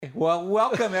Well,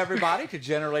 welcome everybody to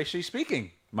Generationally Speaking.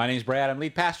 My name's Brad. I'm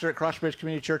lead pastor at Crossbridge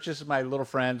Community Church. This is my little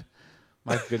friend,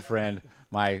 my good friend,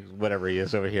 my whatever he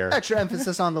is over here. Extra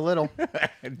emphasis on the little.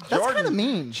 That's kind of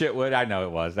mean. Chitwood, I know it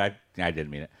was. I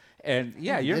didn't mean it. And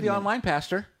yeah, you're the online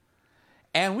pastor.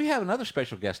 And we have another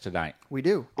special guest tonight. We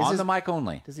do. On the mic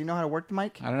only. Does he know how to work the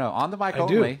mic? I don't know. On the mic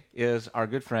only is our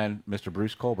good friend, Mr.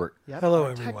 Bruce Colbert. Yep. Hello,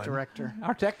 our everyone. Tech director.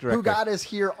 Our tech director. Who got us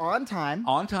here on time.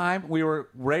 On time. We were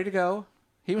ready to go.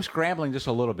 He was scrambling just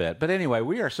a little bit. But anyway,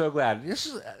 we are so glad. This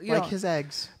is his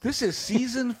eggs. This is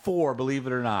season 4, believe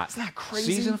it or not. Isn't that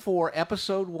crazy? Season 4,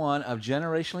 episode 1 of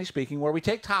Generationally Speaking, where we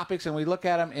take topics and we look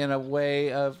at them in a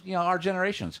way of, our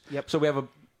generations. Yep. So we have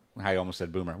I almost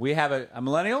said boomer. We have a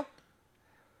millennial.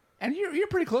 And you're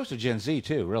pretty close to Gen Z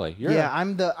too, really. I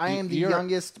am the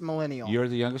youngest millennial. You're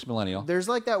the youngest millennial. There's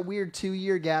like that weird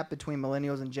 2-year gap between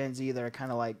millennials and Gen Z that are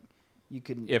kind of like you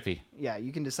can iffy. Yeah,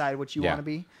 you can decide what you want to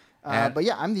be. But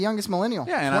yeah, I'm the youngest millennial.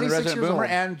 Yeah, and I'm the resident boomer,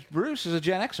 old. and Bruce is a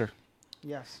Gen Xer.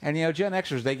 Yes. And Gen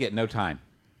Xers, they get no time.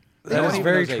 That is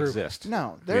very true. They exist.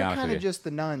 No, they're kind of just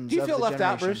the nuns. Do you feel left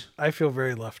out, Bruce? I feel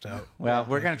very left out. Well,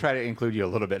 we're going to try to include you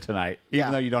a little bit tonight,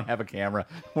 even though you don't have a camera.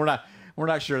 We're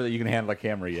not sure that you can handle a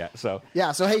camera yet. So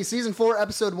hey, season 4,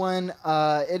 episode 1.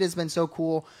 It has been so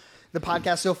cool, the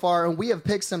podcast so far, and we have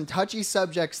picked some touchy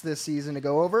subjects this season to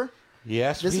go over.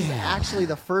 Yes, this is actually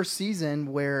the first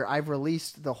season where I've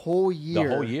released the whole year.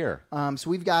 The whole year. So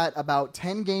we've got about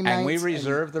 10 game nights. And we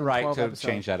reserve the right to episodes.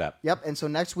 Change that up. Yep. And so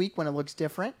next week when it looks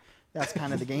different, that's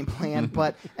kind of the game plan.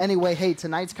 But anyway, hey,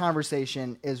 tonight's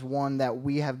conversation is one that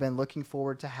we have been looking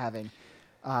forward to having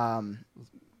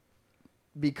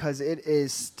because it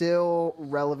is still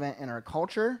relevant in our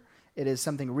culture. It is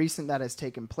something recent that has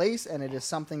taken place, and it is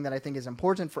something that I think is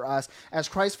important for us as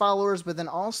Christ followers, but then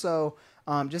also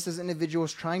just as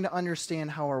individuals trying to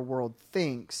understand how our world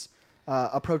thinks,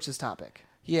 approach this topic.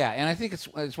 Yeah, and I think it's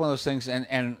one of those things,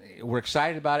 and we're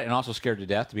excited about it and also scared to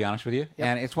death, to be honest with you. Yep.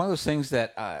 And it's one of those things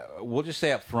that we'll just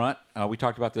say up front, we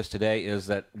talked about this today, is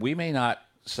that we may not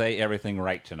say everything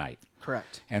right tonight.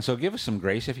 Correct. And so give us some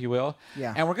grace, if you will.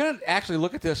 Yeah. And we're going to actually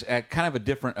look at this at kind of a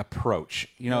different approach.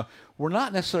 We're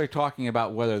not necessarily talking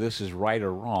about whether this is right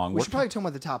or wrong. We should probably tell them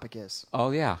what the topic is.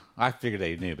 Oh, yeah. I figured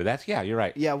they knew, but you're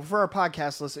right. Yeah, for our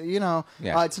podcast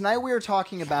listeners, tonight we are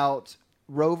talking about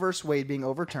Roe versus Wade being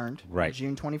overturned. Right.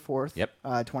 June 24th, Yep.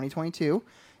 2022.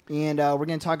 And we're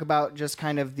going to talk about just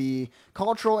kind of the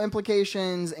cultural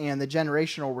implications and the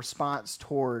generational response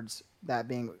towards that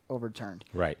being overturned.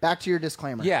 Right. Back to your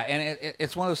disclaimer. Yeah, and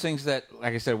it's one of those things that,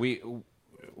 like I said,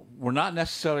 we're not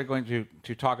necessarily going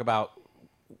to talk about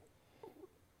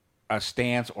a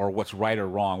stance or what's right or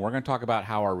wrong. We're going to talk about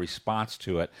how our response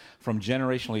to it from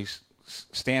generationally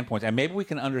standpoints, and maybe we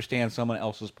can understand someone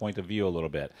else's point of view a little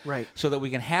bit, right? So that we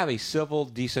can have a civil,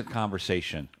 decent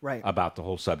conversation, right, about the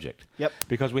whole subject. Yep.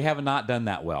 Because we have not done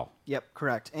that well. Yep,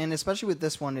 correct. And especially with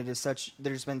this one,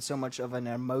 there's been so much of an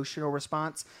emotional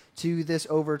response to this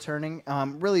overturning,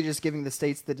 really just giving the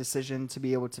states the decision to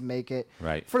be able to make it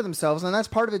for themselves. And that's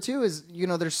part of it too, is,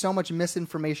 there's so much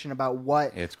misinformation about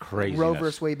what it's crazy Roe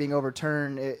versus Wade being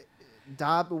overturned.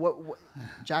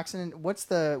 Jackson, what was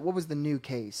the new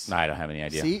case? I don't have any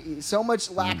idea. See, so much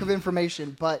lack of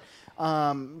information, but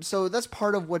so that's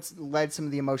part of what's led some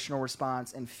of the emotional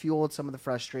response and fueled some of the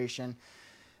frustration.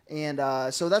 And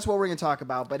so that's what we're going to talk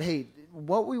about. But hey,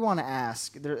 what we want to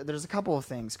ask, there's a couple of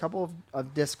things,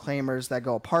 of disclaimers that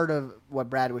go a part of what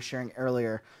Brad was sharing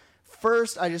earlier.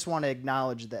 First, I just want to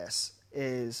acknowledge this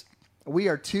is we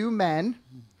are two men,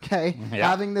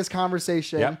 having this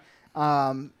conversation. Yep.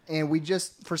 And we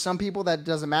just, for some people that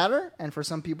doesn't matter, and for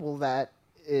some people that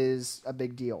is a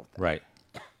big deal. Right.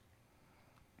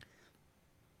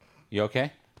 You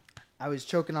okay? I was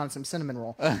choking on some cinnamon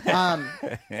roll.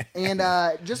 And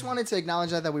just wanted to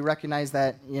acknowledge that we recognize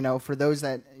that, for those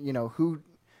that, who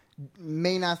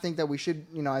may not think that we should,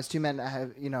 as two men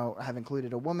have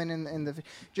included a woman in the,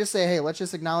 just say, hey, let's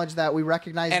just acknowledge that we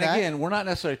recognize that. And again, we're not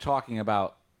necessarily talking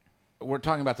about, we're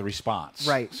talking about the response.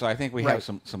 Right. So I think we have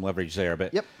some leverage there.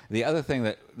 But the other thing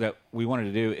that we wanted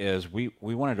to do is we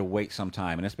wanted to wait some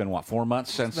time. And it's been, 4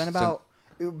 months since? It's been about,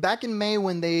 back in May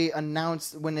when they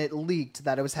announced, when it leaked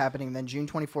that it was happening, then June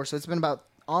 24th. So it's been about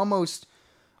almost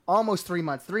 3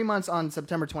 months. 3 months on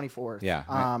September 24th.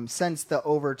 Yeah. Since the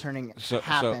overturning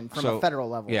happened from a federal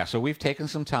level. Yeah, so we've taken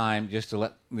some time just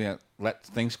to let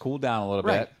things cool down a little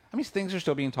bit. I mean, things are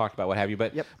still being talked about, what have you,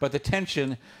 but the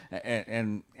tension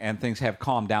and things have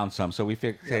calmed down some. So we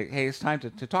figured, hey, it's time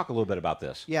to talk a little bit about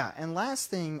this. Yeah, and last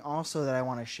thing also that I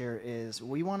want to share is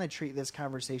we want to treat this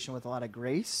conversation with a lot of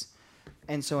grace.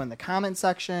 And so in the comment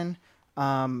section,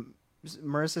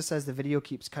 Marissa says the video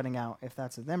keeps cutting out. If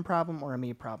that's a them problem or a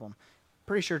me problem.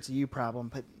 Pretty sure it's a you problem,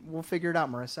 but we'll figure it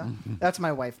out, Marissa. That's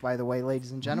my wife, by the way,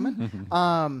 ladies and gentlemen.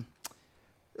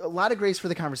 A lot of grace for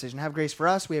the conversation. Have grace for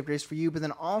us. We have grace for you. But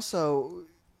then also,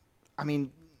 I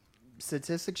mean,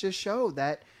 statistics just show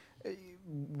that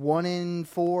 1 in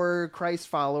 4 Christ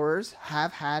followers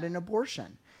have had an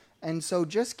abortion. And so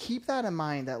just keep that in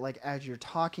mind that, like, as you're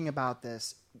talking about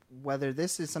this, whether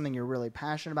this is something you're really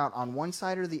passionate about on one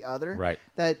side or the other, right,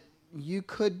 that you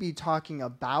could be talking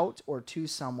about or to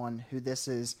someone who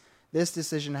this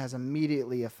decision has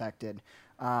immediately affected.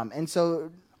 And so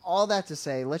all that to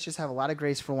say, let's just have a lot of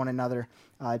grace for one another.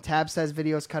 Tab says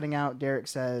video's cutting out. Derek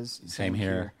says same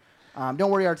here.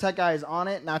 Don't worry, our tech guy is on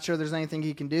it. Not sure there's anything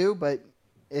he can do, but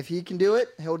if he can do it,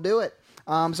 he'll do it.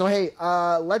 So hey,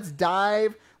 let's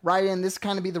dive right in. This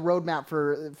kind of be the roadmap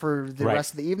for the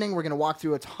rest of the evening. We're going to walk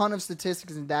through a ton of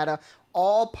statistics and data,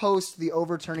 all post the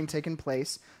overturning taking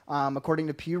place, according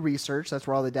to Pew Research. That's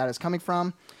where all the data is coming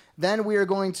from. Then we are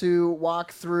going to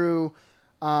walk through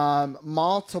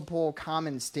multiple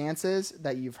common stances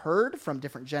that you've heard from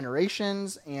different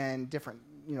generations and different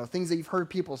things that you've heard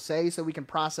people say, so we can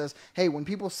process, hey, when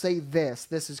people say this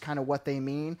is kind of what they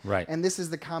mean. Right. And this is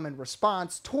the common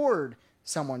response toward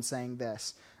someone saying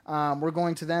this. We're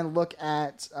going to then look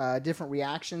at different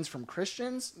reactions from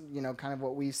Christians, kind of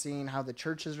what we've seen, how the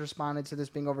church has responded to this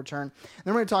being overturned. And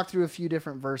then we're going to talk through a few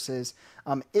different verses.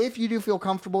 If you do feel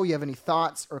comfortable, you have any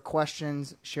thoughts or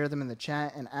questions, share them in the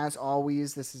chat. And as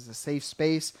always, this is a safe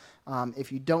space.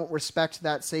 If you don't respect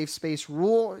that safe space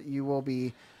rule, you will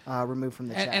be removed from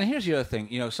the chat. And here's the other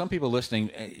thing. Some people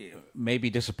listening may be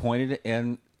disappointed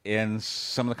in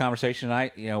some of the conversation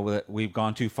tonight, that we've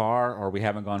gone too far, or we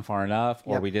haven't gone far enough,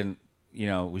 or we didn't,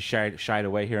 we shied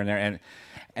away here and there.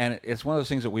 And it's one of those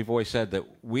things that we've always said, that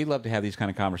we love to have these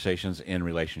kind of conversations in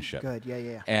relationship. Good,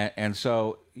 yeah. And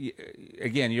so,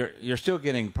 again, you're still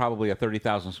getting probably a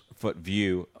 30,000-foot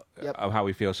view of how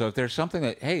we feel. So if there's something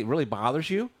that, hey, really bothers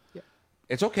you,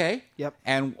 it's okay. Yep.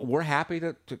 And we're happy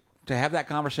to have that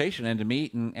conversation and to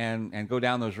meet and go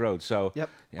down those roads. So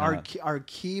our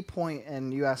key point,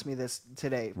 and you asked me this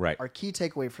today, right? Our key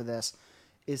takeaway for this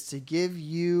is to give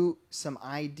you some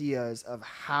ideas of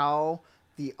how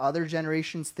the other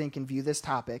generations think and view this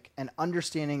topic, and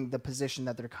understanding the position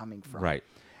that they're coming from. Right.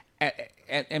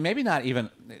 And maybe not even,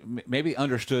 maybe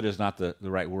understood is not the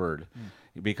right word,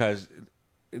 because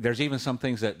there's even some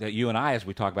things that you and I, as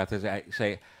we talk about this, I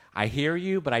say, I hear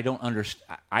you, but I don't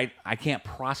understand. I can't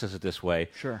process it this way.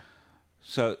 Sure.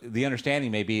 So the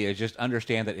understanding maybe is just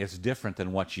understand that it's different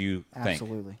than what you think.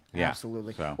 Absolutely. Yeah.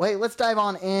 Absolutely. So. Well, hey, let's dive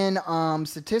on in.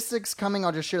 Statistics coming.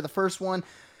 I'll just share the first one.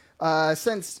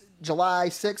 Since July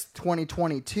 6th,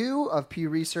 2022 of Pew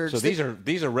Research. So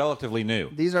these are relatively new.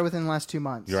 These are within the last 2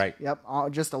 months. You're right. Yep.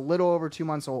 Just a little over 2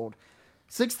 months old.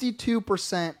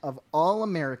 62% of all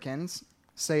Americans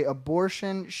say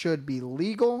abortion should be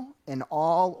legal in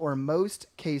all or most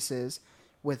cases,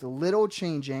 with little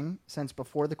changing since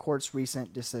before the court's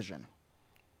recent decision.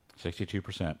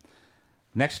 62%.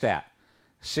 Next stat.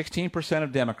 16%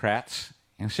 of Democrats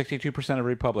and 62% of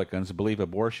Republicans believe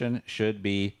abortion should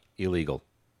be illegal.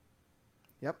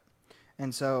 Yep.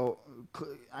 And so,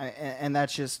 and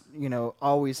that's just,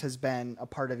 always has been a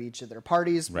part of each of their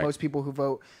parties. Right. Most people who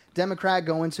vote Democrat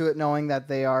go into it knowing that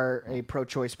they are a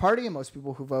pro-choice party, and most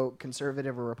people who vote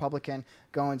conservative or Republican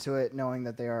go into it knowing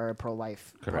that they are a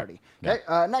pro-life party. Okay.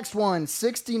 Yeah. Next one,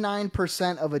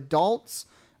 69% of adults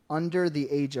under the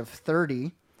age of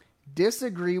 30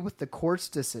 disagree with the court's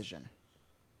decision.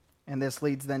 And this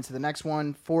leads then to the next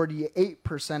one,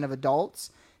 48% of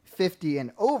adults 50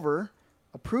 and over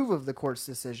approve of the court's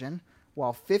decision,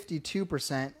 while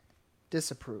 52%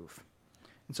 disapprove.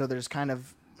 And so there's kind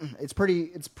of, it's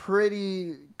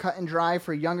pretty cut and dry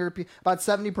for younger people. About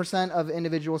 70% of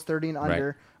individuals 30 and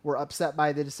under were upset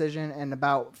by the decision, and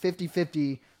about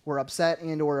 50-50 were upset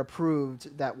and or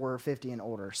approved that were 50 and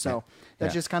older. So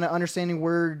that's just kind of understanding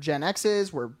where Gen X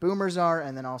is, where boomers are,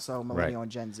 and then also millennial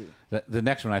and Gen Z. The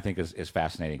next one I think is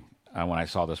fascinating when I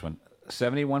saw this one.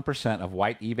 71% of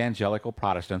white evangelical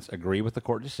Protestants agree with the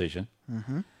court decision.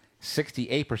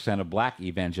 68% of black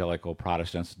evangelical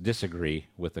Protestants disagree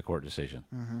with the court decision.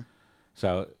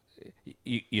 So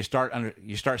you start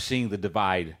seeing the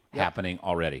divide happening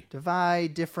already.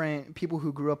 Divide, different people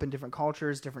who grew up in different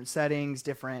cultures, different settings,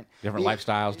 different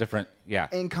lifestyles, different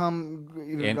income.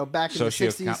 Go back in the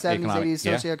 60s, 70s,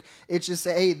 80s. It's just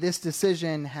hey, this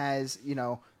decision has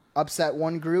upset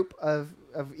one group of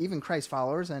even Christ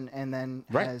followers, and then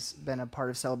has been a part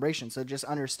of celebration. So just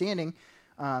understanding,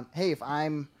 hey, if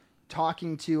I'm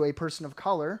talking to a person of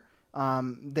color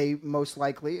they most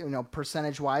likely,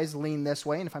 percentage-wise, lean this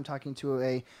way. And if I'm talking to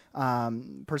a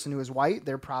person who is white,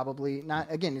 they're probably not.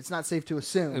 Again, it's not safe to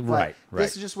assume. But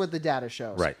this is just what the data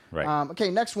shows. Right. Okay,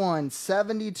 next one.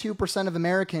 72% of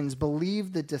Americans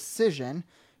believe the decision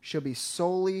should be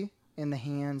solely in the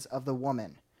hands of the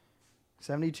woman.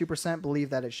 72% believe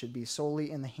that it should be solely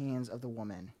in the hands of the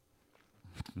woman.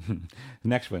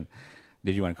 Next one.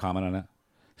 Did you want to comment on that?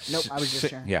 Nope, I was just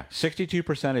sharing. Yeah,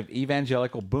 62% of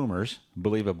evangelical boomers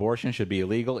believe abortion should be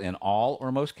illegal in all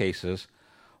or most cases,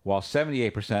 while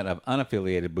 78% of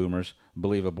unaffiliated boomers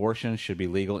believe abortion should be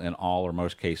legal in all or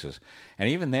most cases. And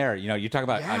even there, you talk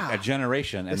about a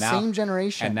generation. And now, same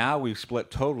generation. And now we've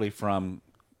split totally from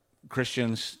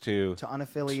Christians to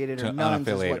unaffiliated or nuns.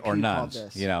 Unaffiliated or nuns.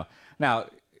 This. Now,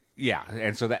 yeah,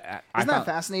 and so that... Isn't that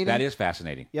fascinating? That is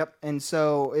fascinating. Yep, and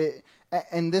so...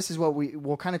 And this is what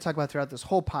we'll kind of talk about throughout this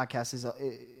whole podcast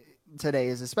today,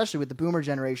 is especially with the boomer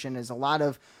generation, is a lot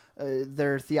of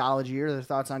their theology or their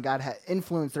thoughts on God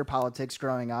influenced their politics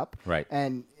growing up. Right.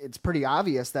 And it's pretty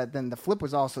obvious that then the flip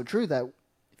was also true, that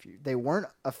if they weren't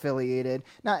affiliated,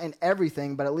 not in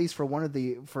everything, but at least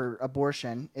for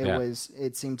abortion,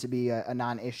 it seemed to be a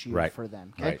non-issue for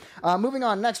them. Okay. Right. Moving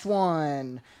on, next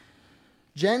one.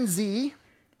 Gen Z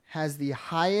has the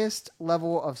highest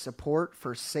level of support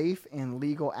for safe and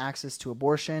legal access to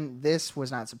abortion. This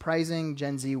was not surprising.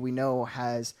 Gen Z, we know,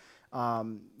 has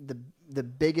the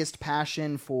biggest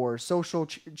passion for social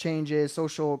changes,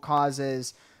 social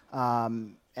causes,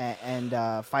 and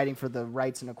fighting for the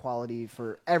rights and equality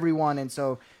for everyone. And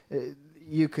so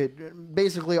you could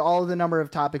basically all of the number of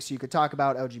topics you could talk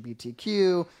about: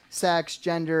 LGBTQ, sex,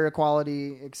 gender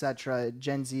equality, etc.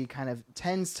 Gen Z kind of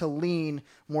tends to lean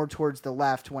more towards the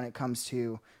left when it comes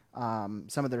to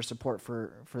some of their support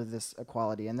for this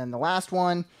equality. And then the last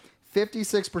one,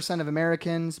 56% of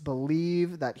Americans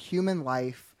believe that human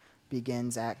life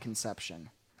begins at conception.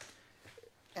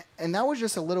 And that was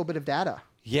just a little bit of data.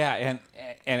 Yeah,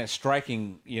 and it's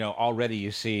striking, already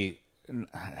you see,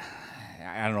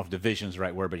 I don't know if division is the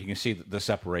right word, but you can see the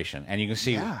separation. And you can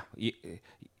see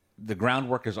the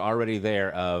groundwork is already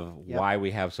there of why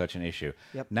we have such an issue.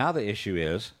 Yep. Now the issue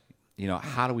is,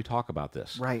 how do we talk about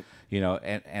this? Right.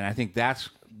 And I think that's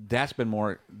been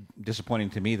more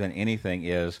disappointing to me than anything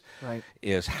is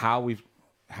how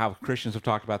Christians have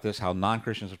talked about this, how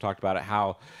non-Christians have talked about it,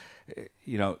 how,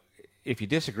 if you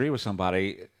disagree with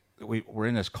somebody, we're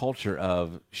in this culture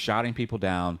of shouting people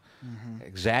down,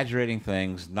 exaggerating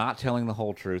things, not telling the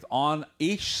whole truth on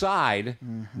each side,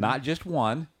 not just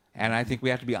one. And I think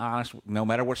we have to be honest, no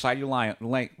matter what side you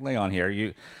lay on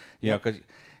here, because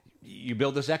you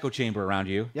build this echo chamber around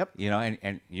you,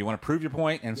 and you want to prove your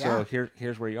point, and so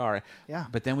here's where you are. Yeah.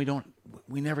 But then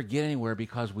we never get anywhere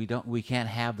because we can't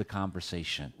have the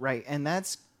conversation. Right, and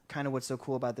that's kind of what's so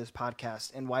cool about this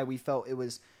podcast, and why we felt it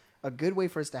was a good way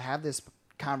for us to have this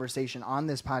conversation on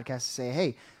this podcast, to say,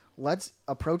 hey, let's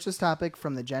approach this topic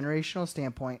from the generational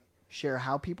standpoint, share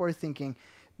how people are thinking,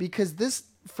 because this,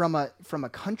 from a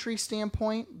country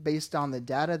standpoint, based on the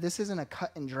data, this isn't a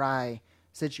cut and dry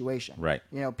situation. Right.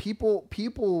 People,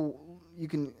 you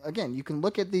can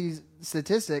look at these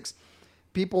statistics.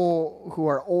 People who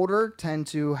are older tend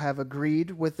to have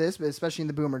agreed with this, especially in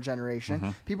the boomer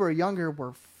generation. People who are younger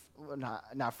were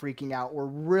not freaking out, were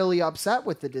really upset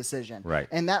with the decision. Right.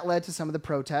 And that led to some of the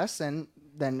protests, and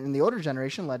then in the older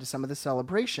generation led to some of the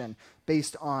celebration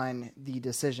based on the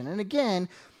decision. And again,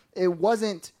 it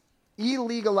wasn't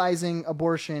illegalizing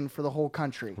abortion for the whole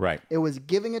country. Right. It was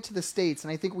giving it to the states.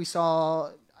 And I think we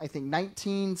saw,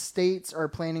 19 states are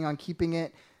planning on keeping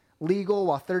it legal,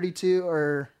 while 32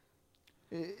 are...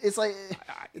 It's like...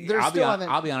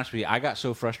 I'll be honest with you. I got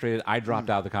so frustrated, I dropped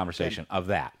out of the conversation of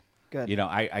that. Good.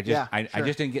 I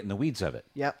just didn't get in the weeds of it.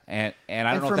 Yep. And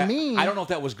I don't know if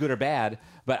that was good or bad,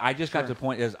 but I just got to the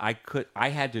point is I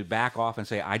had to back off and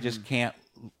say I just can't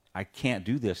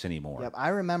do this anymore. Yep. I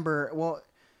remember,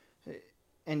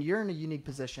 and you're in a unique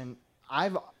position. I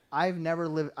had never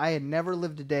lived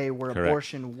a day where Correct.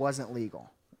 Abortion wasn't legal.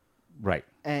 Right.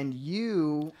 And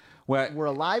you were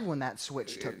alive when that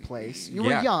switch took place. You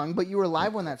were young, but you were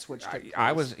alive when that switch took place.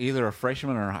 I was either a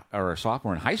freshman or a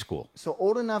sophomore in high school. So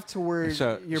old enough to where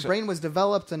your brain was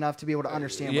developed enough to be able to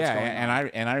understand what's going on.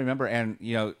 And I remember, and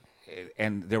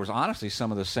there was honestly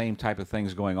some of the same type of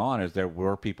things going on as there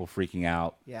were people freaking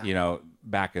out,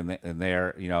 back in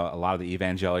there. A lot of the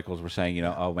evangelicals were saying,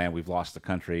 oh man, we've lost the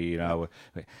country,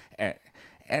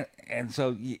 And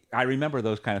so I remember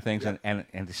those kind of things, and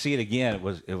to see it again,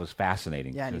 it was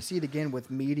fascinating. Yeah, and you see it again with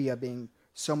media being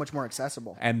so much more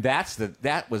accessible. And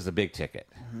that was the big ticket,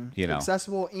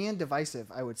 Accessible and divisive,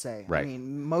 I would say. Right. I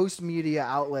mean, most media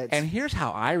outlets. And here's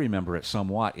how I remember it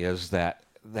somewhat is that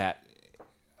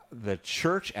the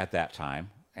church at that time,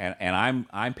 and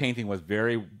I'm painting with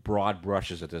very broad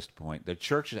brushes at this point. The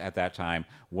church at that time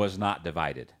was not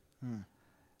divided.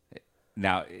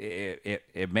 Now,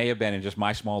 it may have been in just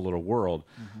my small little world,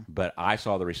 but I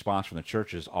saw the response from the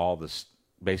churches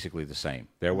basically the same.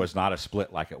 There was not a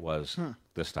split like it was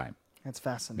this time. That's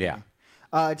fascinating.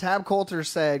 Yeah. Tab Coulter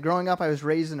said, growing up, I was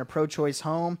raised in a pro-choice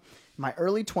home. In my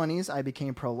early 20s, I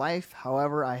became pro-life.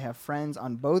 However, I have friends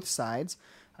on both sides.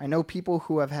 I know people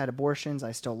who have had abortions.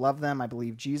 I still love them. I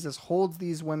believe Jesus holds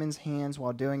these women's hands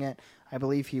while doing it. I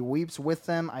believe he weeps with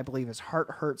them. I believe his heart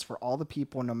hurts for all the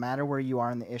people, no matter where you are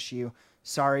in the issue.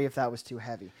 Sorry if that was too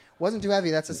heavy. Wasn't too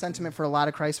heavy. That's a sentiment for a lot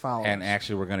of Christ followers. And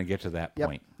actually, we're going to get to that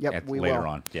point later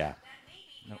on. Yeah.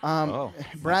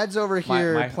 Brad's over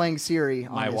here playing Siri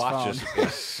on his watch phone.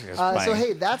 is So,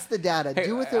 hey, that's the data.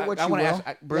 Do with it what you will.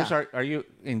 Ask, Bruce, are you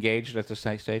engaged at this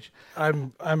stage?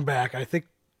 I'm back. I think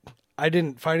I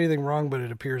didn't find anything wrong, but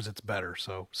it appears it's better.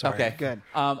 So sorry. Okay, good.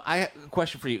 I have a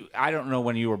question for you. I don't know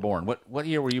when you were born. What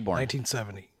year were you born?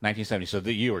 1970. 1970. So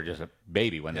you were just a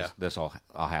baby when this all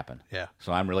happened. Yeah.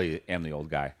 So I'm really am the old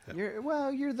guy.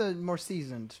 You're the more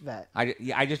seasoned vet.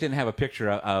 I just didn't have a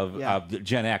picture of the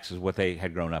Gen X is what they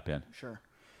had grown up in.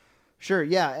 Sure.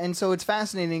 Yeah. And so it's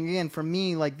fascinating. Again, for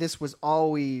me, like this was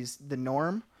always the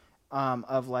norm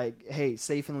of like, hey,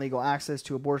 safe and legal access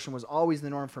to abortion was always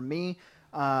the norm for me.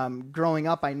 Growing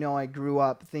up, I know I grew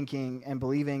up thinking and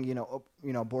believing,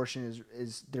 abortion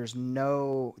is there's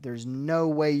no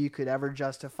way you could ever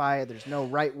justify it. There's no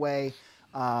right way.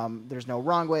 There's no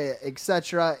wrong way,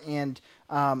 etc. And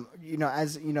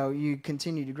as you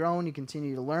continue to grow and you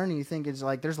continue to learn, and you think it's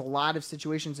like there's a lot of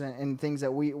situations and things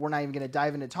that we're not even going to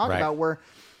dive into talk about where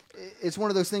it's one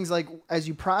of those things like as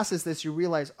you process this, you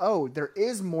realize, oh, there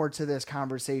is more to this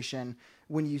conversation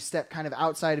when you step kind of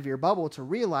outside of your bubble to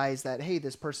realize that, hey,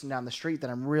 this person down the street that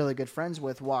I'm really good friends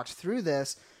with walked through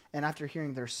this. And after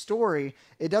hearing their story,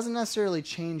 it doesn't necessarily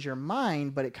change your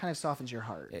mind, but it kind of softens your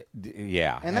heart.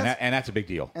 Yeah. And that's a big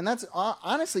deal. And that's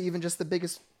honestly even just the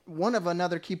biggest one of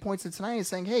another key points of tonight is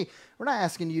saying, hey, we're not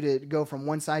asking you to go from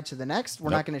one side to the next.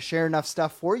 We're not going to share enough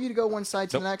stuff for you to go one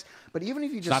side to the next. But even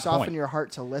if you just soften your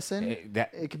heart to listen,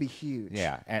 it could be huge.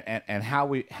 Yeah. And how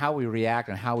we react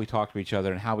and how we talk to each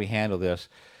other and how we handle this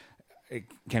it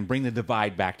can bring the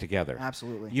divide back together.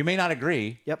 Absolutely. You may not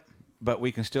agree. Yep. But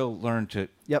we can still learn to...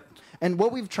 Yep. And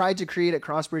what we've tried to create at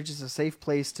Crossbridge is a safe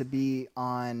place to be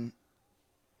on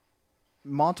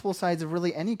multiple sides of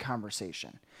really any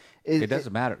conversation. It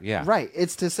doesn't matter, yeah. Right.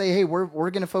 It's to say, hey, we're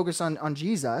going to focus on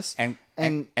Jesus. And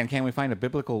can we find a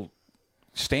biblical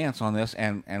stance on this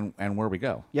and where we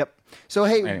go? Yep. So,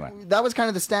 hey, anyway. That was kind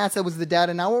of the stats. That was the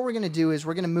data. Now what we're going to do is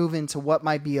we're going to move into what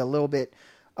might be a little bit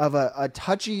of a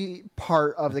touchy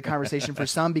part of the conversation for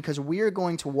some, because we are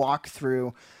going to walk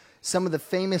through some of the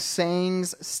famous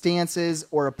sayings, stances,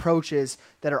 or approaches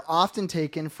that are often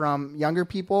taken from younger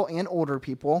people and older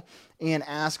people, and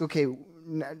ask, okay,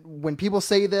 when people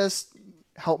say this,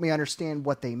 help me understand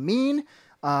what they mean.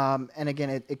 And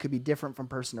again, it could be different from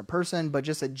person to person, but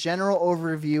just a general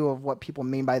overview of what people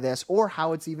mean by this or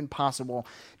how it's even possible,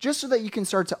 just so that you can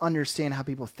start to understand how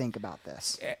people think about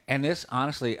this. And this,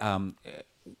 honestly,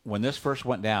 when this first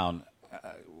went down,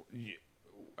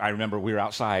 I remember we were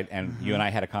outside and you and I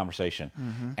had a conversation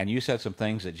and you said some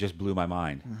things that just blew my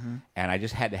mind. And I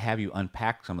just had to have you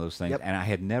unpack some of those things. And I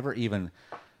had never even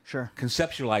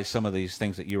conceptualized some of these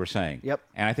things that you were saying.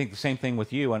 And I think the same thing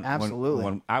with you when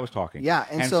I was talking. Yeah.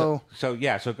 And so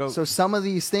go. So some of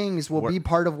these things will be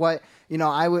part of what,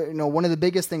 one of the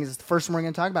biggest things is the first one we're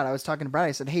going to talk about. I was talking to Brad.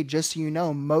 I said, hey, just so you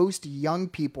know, most young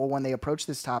people, when they approach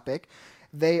this topic,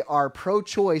 they are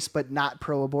pro-choice, but not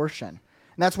pro-abortion.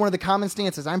 And that's one of the common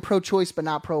stances. I'm pro-choice, but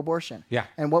not pro-abortion. Yeah.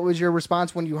 And what was your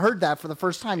response when you heard that for the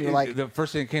first time? You're like, the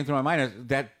first thing that came through my mind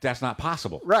is that's not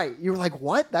possible. Right. You were like,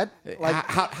 what?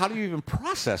 How do you even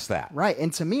process that? Right.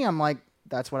 And to me, I'm like,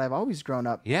 that's what I've always grown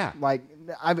up. Yeah. Like,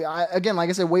 again, like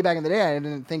I said, way back in the day, I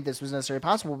didn't think this was necessarily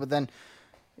possible. But then,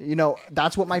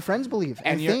 that's what my friends believe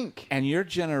and think. And your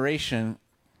generation,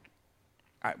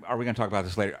 are we going to talk about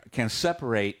this later, can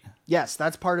separate. Yes,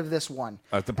 that's part of this one.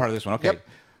 The part of this one. Okay. Yep.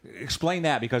 Explain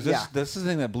that, because this is the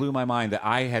thing that blew my mind, that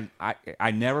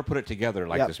I never put it together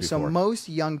like this before. So most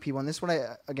young people, and this is what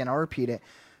I'll repeat it,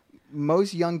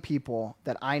 most young people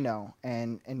that I know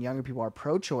and younger people are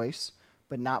pro-choice,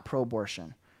 but not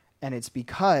pro-abortion. And it's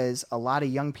because a lot of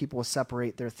young people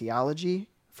separate their theology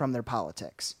from their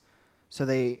politics. So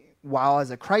they while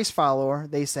as a Christ follower,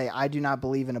 they say, I do not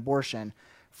believe in abortion.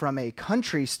 From a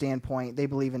country standpoint, they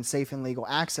believe in safe and legal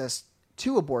access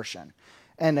to abortion.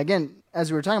 And again,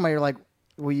 as we were talking about, you're like,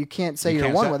 well, you can't say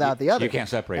you're one without the other. You can't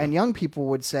separate And them. young people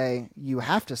would say you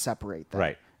have to separate them.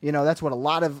 Right. That's what a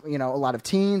lot of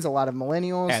teens, a lot of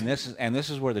millennials. And this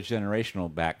is where the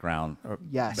generational background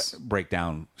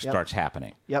breakdown starts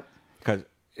happening. Yep. Because,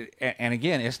 and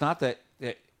again, it's not that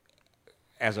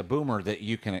as a boomer that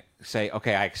you can say,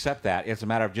 okay, I accept that. It's a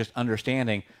matter of just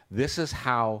understanding this is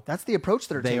how that's the approach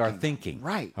they are thinking.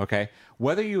 Right. Okay.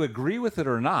 Whether you agree with it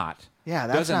or not,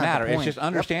 that's doesn't not matter. the point. It's just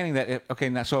understanding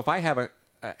that. Now, so if I have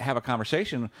a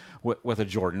conversation with a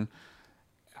Jordan,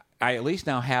 I at least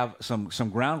now have some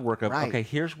groundwork of okay,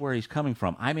 here's where he's coming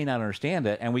from. I may not understand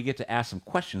it, and we get to ask some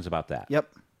questions about that.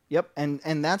 Yep.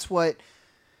 And that's what.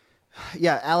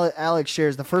 Yeah, Alex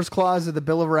shares the first clause of the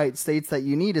Bill of Rights states that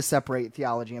you need to separate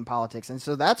theology and politics. And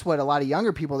so that's what a lot of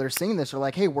younger people that are seeing this are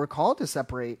like, hey, we're called to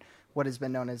separate what has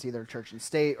been known as either church and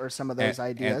state or some of those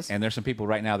ideas. And there's some people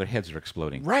right now, their heads are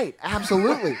exploding. Right,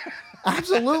 absolutely.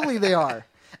 Absolutely they are.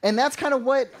 And that's kind of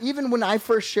what, even when I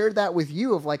first shared that with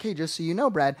you of like, hey, just so you know,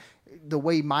 Brad, the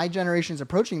way my generation's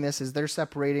approaching this is they're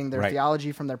separating their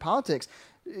theology from their politics.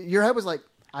 Your head was like,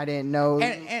 I didn't know.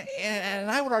 And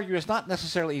I would argue it's not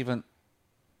necessarily even.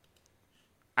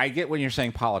 I get when you're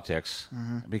saying politics,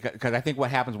 because I think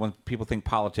what happens when people think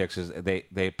politics is they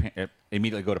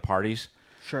immediately go to parties.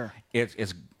 Sure.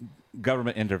 It's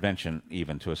government intervention,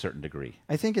 even to a certain degree.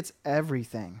 I think it's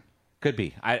everything. Could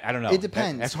be. I don't know. It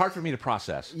depends. That's hard for me to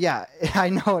process. Yeah, I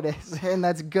know it is, and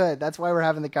that's good. That's why we're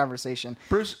having the conversation.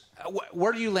 Bruce,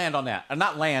 where do you land on that?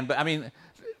 Not land, but I mean,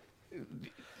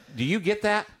 do you get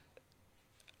that?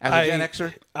 As a Gen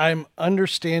Xer? I'm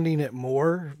understanding it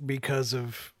more because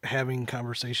of having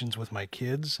conversations with my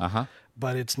kids,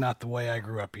 but it's not the way I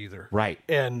grew up either. Right.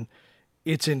 And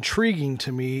it's intriguing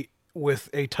to me with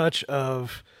a touch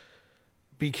of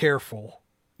be careful,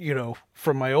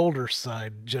 from my older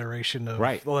side generation of,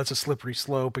 well, that's a slippery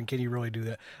slope, and can you really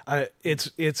do that?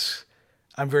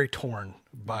 I'm very torn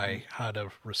by how to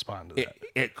respond to that.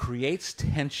 It creates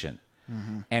tension.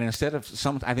 And instead of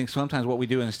I think sometimes what we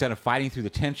do, instead of fighting through the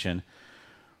tension,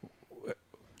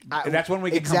 that's when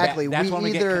we get exactly. That's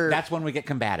when we get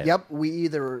combative. Yep, we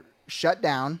either shut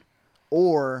down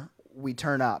or we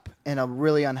turn up in a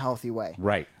really unhealthy way.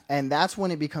 Right. And that's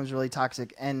when it becomes really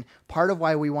toxic. And part of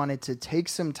why we wanted to take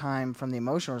some time from the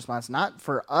emotional response, not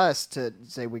for us to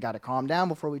say we got to calm down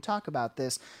before we talk about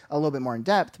this a little bit more in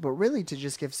depth, but really to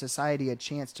just give society a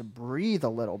chance to breathe a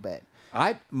little bit.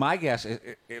 My guess,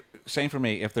 same for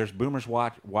me, if there's boomers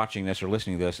watching this or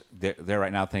listening to this, they're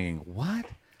right now thinking, what?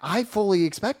 I fully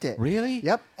expect it. Really?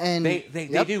 Yep. And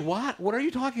they do what? What are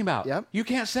you talking about? Yep. You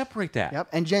can't separate that. Yep.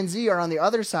 And Gen Z are on the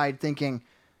other side thinking,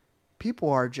 people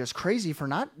are just crazy for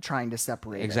not trying to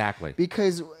separate Exactly. it.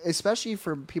 Because especially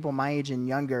for people my age and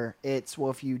younger, it's,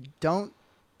 well, if you don't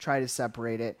try to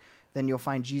separate it, then you'll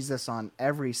find Jesus on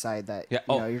every side that you're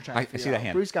trying to I see that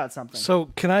hand. Bruce got something. So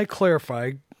can I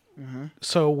clarify?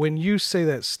 So when you say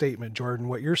that statement, Jordan,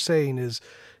 what you're saying is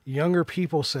younger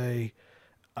people say,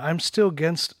 I'm still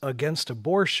against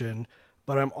abortion,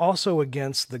 but I'm also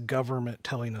against the government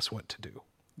telling us what to do.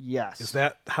 Yes. Is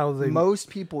that how they...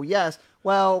 Most people, yes.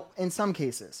 Well, in some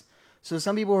cases. So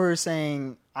some people who are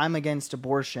saying, I'm against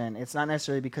abortion, it's not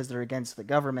necessarily because they're against the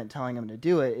government telling them to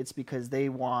do it. It's because they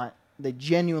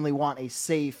genuinely want a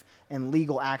safe and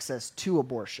legal access to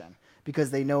abortion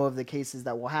because they know of the cases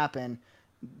that will happen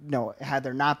had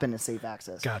there not been a safe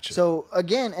access. Gotcha. So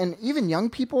again, and even young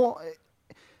people,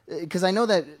 because I know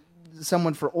that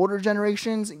someone for older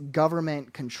generations,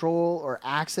 government control or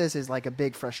access is like a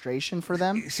big frustration for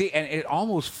them. See, and it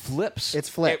almost flips. It's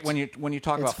flipped. When you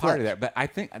talk about party there. But I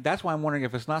think that's why I'm wondering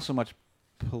if it's not so much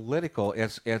political,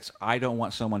 it's I don't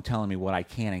want someone telling me what I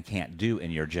can and can't do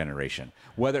in your generation.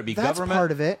 Whether it be that's government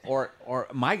part of it. Or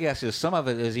my guess is some of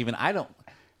it is even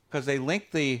because they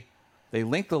link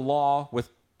the law with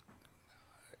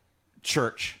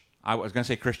church. I was going to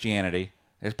say Christianity.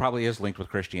 It probably is linked with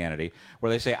Christianity,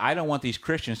 where they say, I don't want these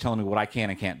Christians telling me what I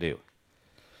can and can't do.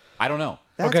 I don't know.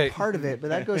 That's part of it, but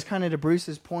that goes kind of to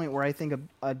Bruce's point, where I think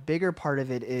a bigger part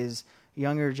of it is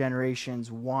younger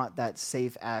generations want that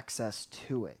safe access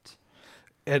to it.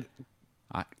 And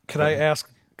could I ask,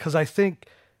 because I think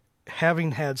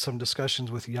having had some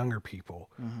discussions with younger people,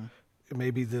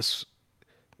 maybe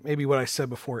what I said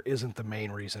before isn't the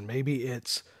main reason. Maybe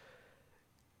it's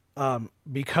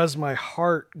because my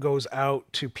heart goes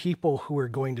out to people who are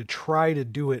going to try to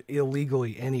do it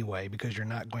illegally anyway, because you're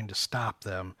not going to stop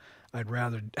them. I'd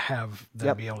rather have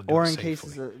them be able to do it safely. Or in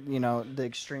cases of, the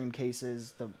extreme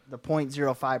cases, the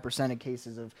 0.05% of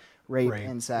cases of rape,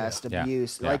 incest,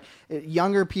 abuse. Like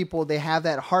younger people, they have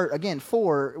that heart again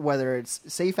for whether it's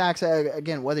safe access.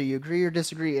 Again, whether you agree or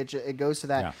disagree, it goes to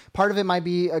that. Yeah. Part of it might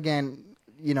be again,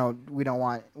 we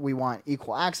want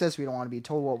equal access. We don't want to be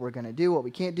told what we're going to do, what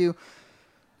we can't do.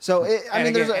 So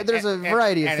there's a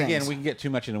variety of things. And again, we can get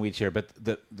too much in the weeds here, but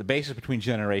the basis between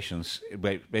generations,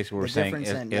 basically, what we're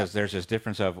saying is there's this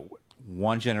difference of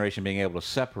one generation being able to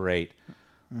separate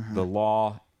the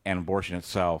law and abortion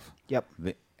itself. Yep.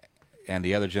 And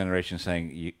the other generation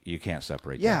saying you can't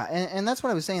separate. Yeah, and that's what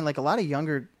I was saying. Like a lot of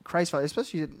younger Christ followers,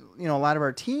 especially a lot of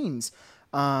our teens,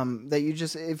 that you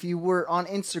just, if you were on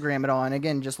Instagram at all, and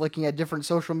again, just looking at different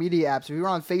social media apps, if you were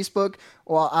on Facebook,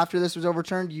 well, after this was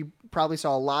overturned, you probably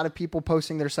saw a lot of people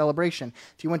posting their celebration.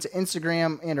 If you went to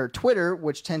Instagram and or Twitter,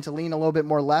 which tend to lean a little bit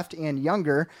more left and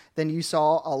younger, then you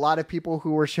saw a lot of people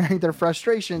who were sharing their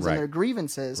frustrations and their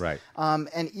grievances. Right.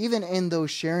 And even in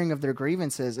those sharing of their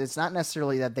grievances, it's not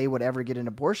necessarily that they would ever get an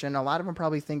abortion. A lot of them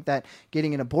probably think that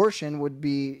getting an abortion would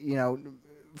be,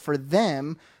 for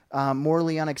them,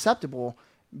 morally unacceptable.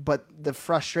 But the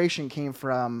frustration came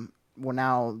from, well,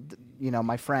 now,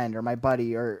 my friend or my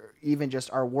buddy or even just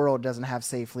our world doesn't have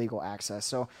safe legal access.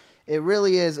 So it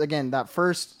really is, again, that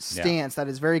first stance that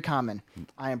is very common.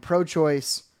 I am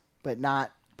pro-choice, but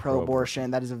not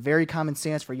pro-abortion. That is a very common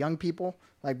stance for young people.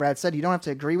 Like Brad said, you don't have to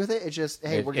agree with it. It's just,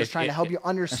 hey, we're just trying to help you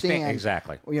understand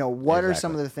exactly. What are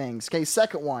some of the things. Okay,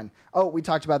 second one. Oh, we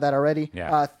talked about that already.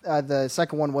 Yeah. The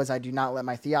second one was I do not let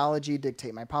my theology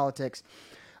dictate my politics.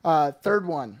 Third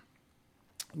one.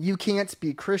 You can't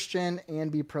be Christian and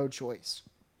be pro-choice.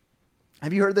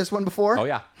 Have you heard this one before? Oh,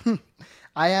 yeah.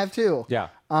 I have too. Yeah.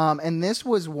 And this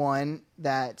was one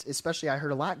that especially I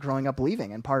heard a lot growing up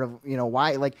believing, and part of,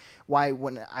 why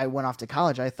when I went off to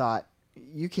college, I thought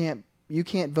you can't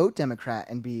vote Democrat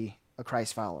and be a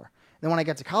Christ follower. Then when I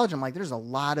got to college, I'm like, there's a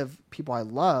lot of people I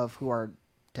love who are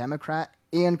Democrat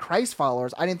and Christ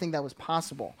followers. I didn't think that was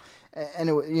possible. And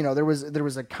there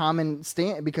was a common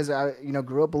stand because I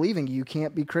grew up believing you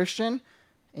can't be Christian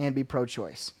and be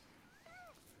pro-choice.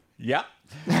 Yep.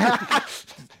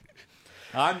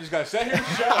 I'm just gonna sit here and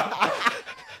shut up.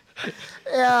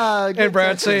 Yeah. And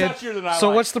Brad saying,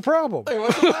 so what's the problem? Hey,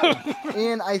 what's the problem?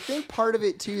 And I think part of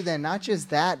it too, then not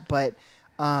just that, but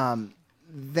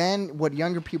then what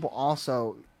younger people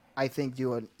also I think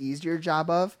do an easier job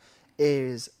of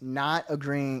is not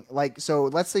agreeing. Like, so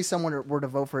let's say someone were to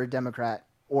vote for a Democrat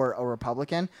or a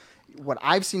Republican. What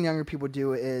I've seen younger people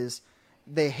do is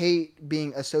they hate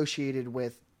being associated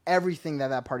with everything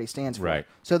that party stands for. Right.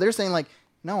 So they're saying like,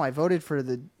 no, I voted for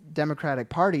the Democratic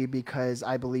Party because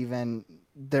I believe in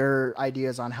their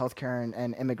ideas on healthcare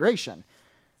and immigration.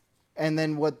 And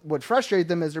then what frustrates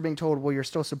them is they're being told, well, you're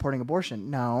still supporting abortion.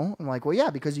 No. I'm like, well,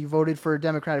 yeah, because you voted for a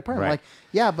Democratic Party. Right. I'm like,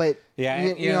 yeah, but you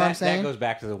know what I'm saying? That goes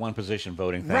back to the one position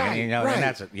voting thing. Right, and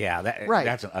that's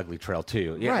that's an ugly trail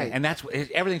too. Yeah, right. And that's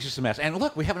everything's just a mess. And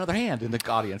look, we have another hand in the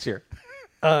audience here.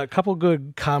 A couple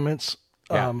good comments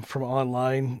from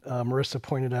online. Marissa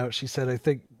pointed out, she said, I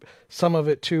think some of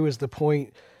it too is the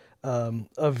point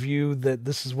of view that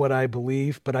this is what I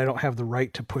believe, but I don't have the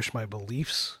right to push my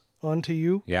beliefs onto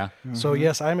you. Yeah. Mm-hmm. So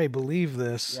yes, I may believe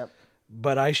this,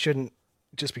 but I shouldn't,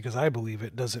 just because I believe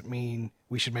it doesn't mean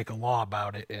we should make a law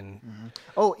about it. And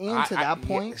and to that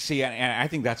point, see, and I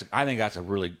think that's a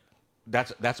really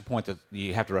that's a point that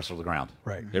you have to wrestle the ground.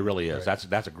 Right. It really is. Right.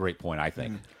 That's a great point, I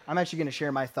think. I'm actually going to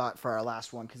share my thought for our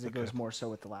last one because it goes more so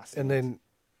with the last. And then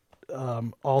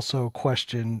also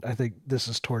question, I think this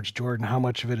is towards Jordan, how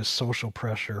much of it is social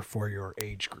pressure for your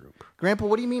age group? Grandpa,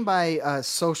 what do you mean by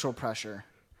social pressure?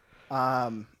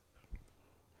 Because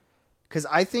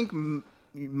I think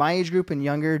my age group and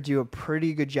younger do a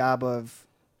pretty good job of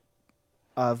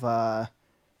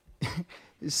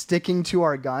sticking to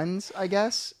our guns, I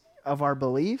guess, of our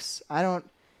beliefs. How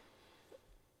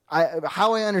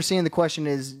I understand the question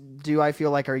is, do I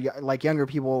feel like younger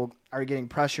people are getting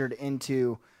pressured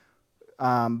into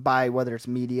by whether it's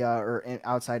media or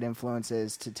outside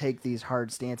influences to take these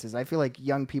hard stances? I feel like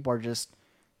young people are just,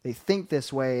 they think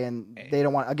this way and they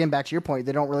don't want, again, back to your point,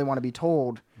 they don't really want to be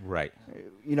told. Right.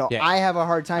 I have a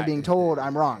hard time being told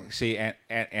I'm wrong. See, and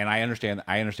I understand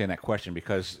that question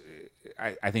because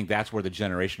I think that's where the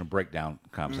generational breakdown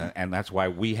comes. And that's why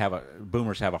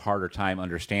boomers have a harder time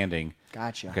understanding.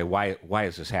 Gotcha. Okay, why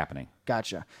is this happening?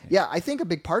 Gotcha. Yeah, I think a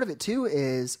big part of it too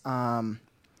is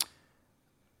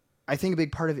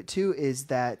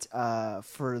that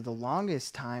for the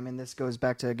longest time, and this goes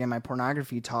back to, again, my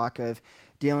pornography talk of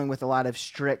dealing with a lot of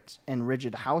strict and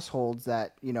rigid households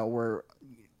that, were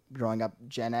growing up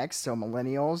Gen X, so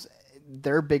millennials,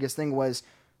 their biggest thing was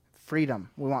freedom.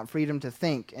 We want freedom to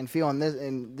think and feel. And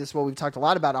this is what we've talked a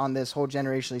lot about on this whole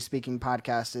Generationally Speaking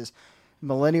podcast is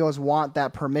millennials want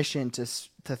that permission to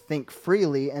think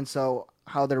freely. And so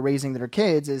how they're raising their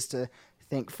kids is to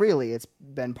think freely. It's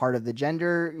been part of the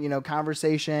gender,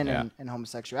 conversation and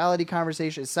homosexuality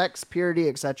conversation, sex, purity,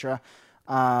 etc.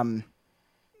 And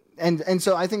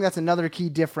so I think that's another key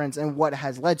difference and what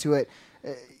has led to it.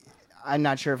 I'm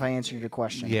not sure if I answered your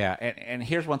question. Yeah, and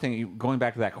here's one thing, going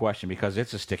back to that question, because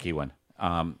it's a sticky one.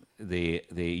 The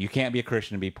you can't be a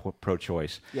Christian and be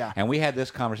pro-choice. Yeah. And we had this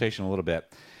conversation a little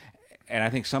bit, and I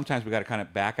think sometimes we got to kind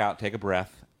of back out, take a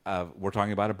breath. We're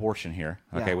talking about abortion here,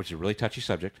 okay, which is a really touchy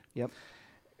subject. Yep.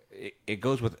 It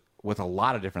goes with a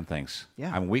lot of different things.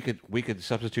 Yeah. I mean, we could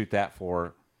substitute that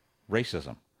for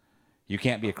racism. You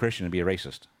can't be a Christian and be a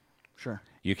racist. Sure.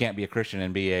 You can't be a Christian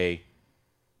and be a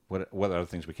what other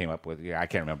things we came up with? Yeah, I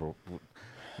can't remember.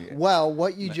 Well,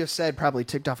 what you just said probably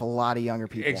ticked off a lot of younger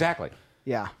people. Exactly.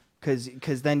 Yeah,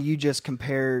 because then you just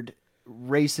compared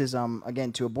racism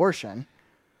again to abortion,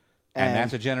 and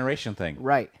that's a generation thing,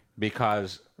 right?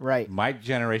 Because my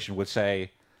generation would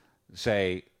say,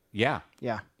 yeah,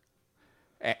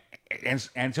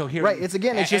 and so here, right.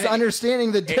 It's just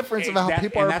understanding the difference of how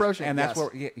people are approaching, and that's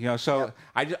what So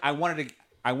I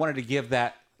wanted to give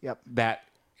that that.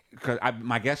 Because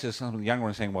my guess is some of the younger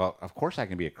ones saying, "Well, of course I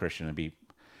can be a Christian and be,"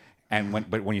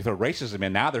 but when you throw racism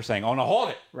in, now they're saying, "Oh no, hold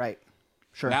it!" Right.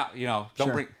 Sure. Now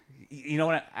don't bring. You know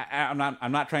what? I'm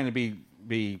not trying to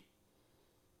be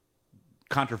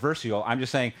controversial. I'm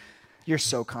just saying you're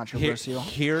so controversial.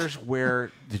 Here's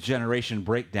where the generation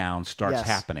breakdown starts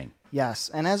happening. Yes,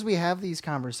 and as we have these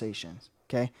conversations,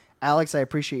 okay, Alex, I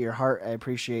appreciate your heart. I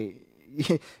appreciate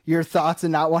your thoughts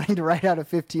and not wanting to write out a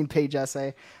 15-page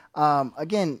essay.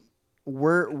 Again,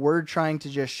 we're trying to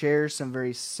just share some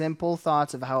very simple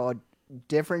thoughts of how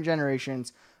different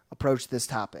generations approach this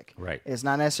topic. Right. It's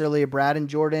not necessarily a Brad and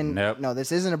Jordan. Nope. No,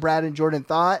 this isn't a Brad and Jordan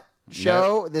thought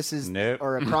show. Nope. This is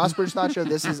or a Crossbridge thought show.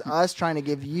 This is us trying to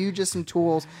give you just some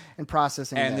tools and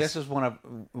processing. And this is one of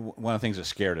the things that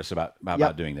scared us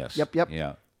about doing this. Yep.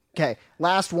 Yeah. Okay.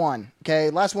 Last one. Okay.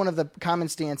 Last one of the common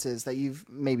stances that you've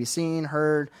maybe seen,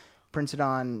 heard, printed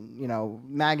on,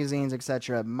 magazines,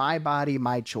 etc. My body,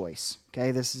 my choice.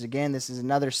 Okay, this is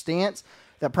another stance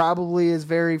that probably is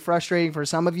very frustrating for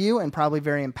some of you and probably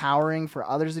very empowering for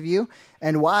others of you.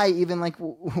 And why, even like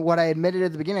what I admitted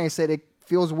at the beginning, I said it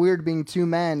feels weird being two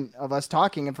men of us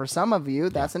talking, and for some of you,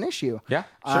 that's an issue. Yeah,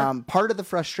 sure. Part of the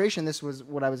frustration, this was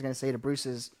what I was going to say to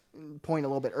Bruce's point a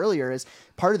little bit earlier, is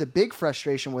part of the big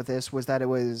frustration with this was that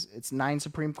it's 9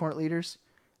 Supreme Court leaders,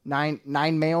 nine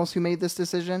males who made this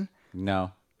decision.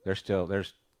 No, there's.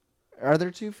 Are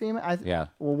there 2 female? Yeah.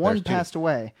 Well, one passed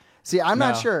away. See, I'm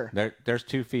not sure. There's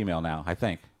 2 female now, I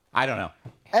think. I don't know.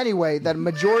 Anyway, that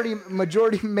majority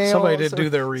male. Somebody did do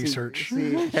their research.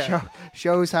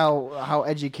 Shows how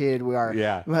educated we are.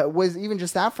 Yeah. Was even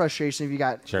just that frustration if you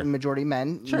got majority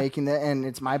men making that, and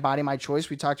it's my body, my choice.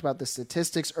 We talked about the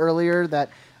statistics earlier that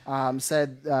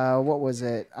said, what was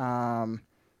it?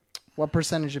 What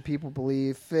percentage of people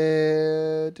believe?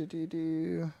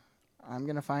 I'm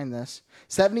going to find this.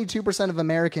 72% of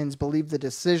Americans believe the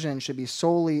decision should be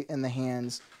solely in the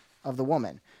hands of the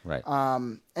woman. Right.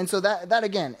 And so that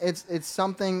again, it's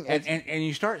something. And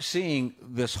you start seeing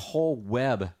this whole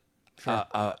web. Sure.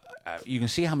 You can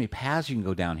see how many paths you can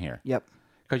go down here. Yep.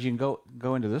 Because you can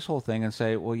go into this whole thing and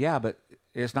say, well, yeah, but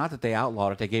it's not that they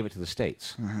outlawed it; they gave it to the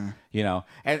states. Mm-hmm.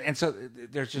 And so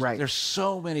there's just there's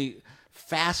so many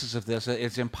facets of this.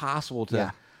 It's impossible to.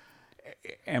 Yeah.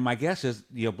 And my guess is,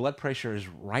 blood pressure is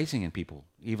rising in people,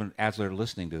 even as they're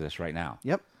listening to this right now.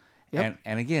 Yep. And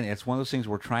again, it's one of those things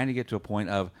we're trying to get to a point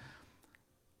of,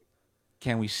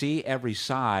 can we see every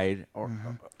side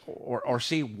or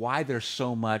see why there's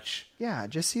so much? Yeah,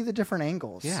 just see the different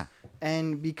angles. Yeah.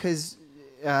 And because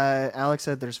Alex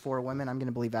said there's 4 women, I'm going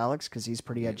to believe Alex because he's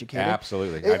pretty educated.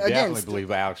 Absolutely. I definitely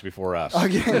believe Alex before us.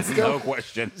 Again, no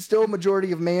question. Still a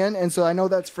majority of man. And so I know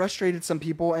that's frustrated some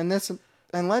people.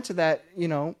 And led to that,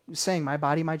 saying my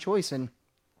body, my choice. And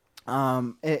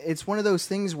it's one of those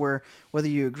things where whether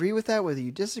you agree with that, whether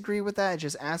you disagree with that, it's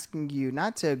just asking you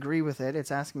not to agree with it.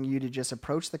 It's asking you to just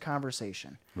approach the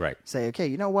conversation. Right. Say, okay,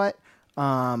 you know what?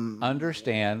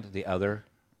 Understand the other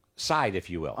side, if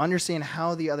you will. Understand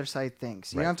how the other side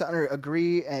thinks. You don't have to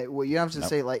agree. You don't have to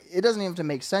say, like, it doesn't even have to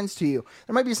make sense to you.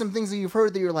 There might be some things that you've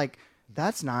heard that you're like,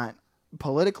 that's not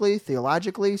politically,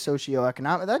 theologically,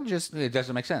 socioeconomic. That just... It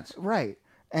doesn't make sense. Right.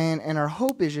 And our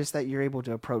hope is just that you're able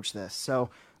to approach this. So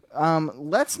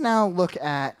let's now look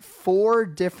at 4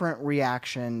 different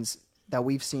reactions that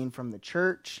we've seen from the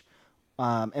church.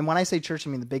 And when I say church, I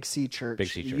mean the Big C Church. Big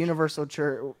C Church. Universal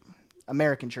Church.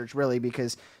 American church, really,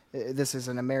 because this is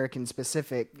an American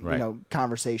specific,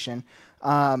 conversation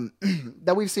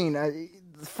that we've seen.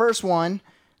 The first one,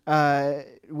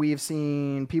 we've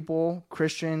seen people,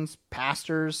 Christians,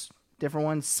 pastors, different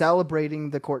ones celebrating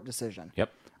the court decision.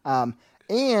 Yep.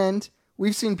 And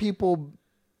we've seen people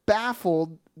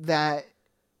baffled that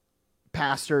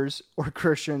pastors or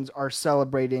Christians are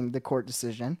celebrating the court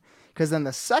decision, because then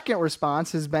the second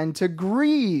response has been to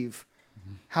grieve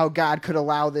how God could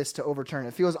allow this to overturn.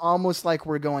 It feels almost like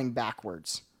we're going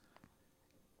backwards.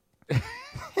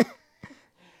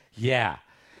 Yeah.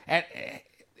 And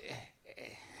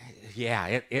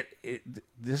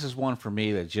this is one for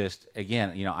me that just,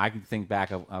 again, I can think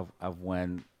back of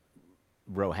when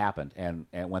Roe happened and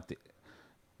when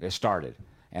it started.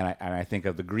 And I think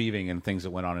of the grieving and things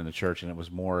that went on in the church, and it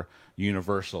was more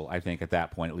universal, I think, at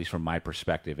that point, at least from my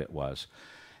perspective, it was.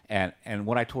 And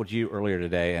what I told you earlier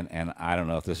today, and I don't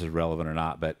know if this is relevant or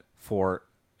not, but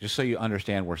just so you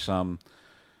understand where some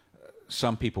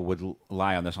people would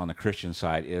lie on this on the Christian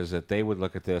side, is that they would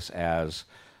look at this as,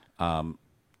 I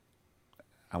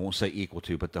won't say equal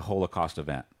to, but the Holocaust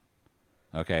event.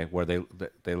 Okay, where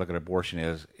they look at abortion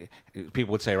as,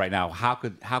 people would say right now, how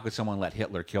could someone let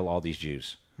Hitler kill all these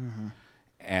Jews? Mm-hmm.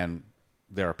 And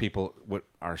there are people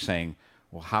are saying,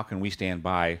 well, how can we stand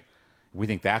by? We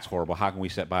think that's horrible. How can we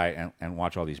sit by and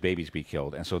watch all these babies be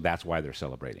killed? And so that's why they're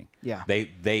celebrating. Yeah,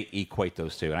 they equate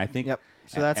those two, and I think. Yep.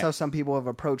 So that's how some people have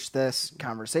approached this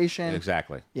conversation.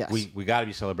 Exactly. Yes. We got to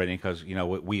be celebrating because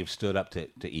we have stood up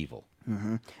to evil.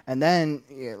 Mm-hmm. And then,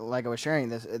 like I was sharing,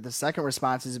 the second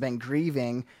response has been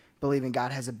grieving, believing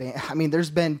God has abandoned. I mean,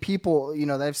 there's been people,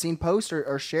 that I've seen post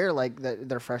or share like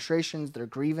their frustrations, their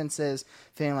grievances,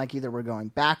 feeling like either we're going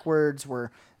backwards, we're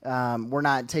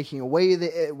not taking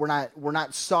away we're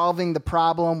not solving the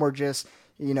problem, we're just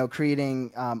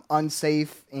creating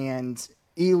unsafe and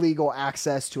illegal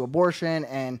access to abortion,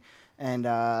 and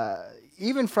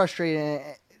even frustrating.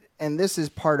 And this is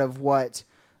part of what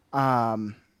I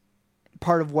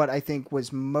think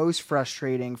was most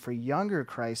frustrating for younger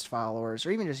Christ followers,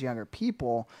 or even just younger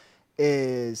people,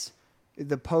 is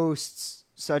the posts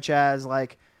such as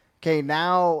like, okay,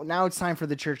 now it's time for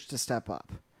the church to step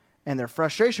up. And their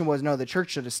frustration was, no, the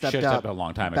church should have stepped up a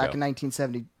long time back ago. in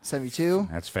 1972.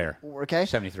 That's fair. Okay.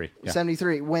 73. Yeah.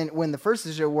 73. When the first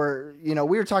issue were, we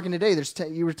were talking today,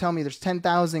 you were telling me there's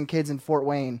 10,000 kids in Fort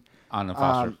Wayne on the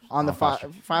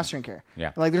fostering care.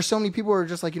 Yeah. Like there's so many people who are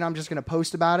just like, I'm just going to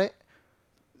post about it.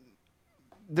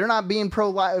 They're not being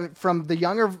pro-life. From the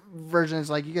younger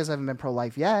versions, like, you guys haven't been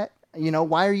pro-life yet.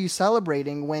 Why are you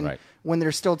celebrating when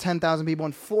there's still 10,000 people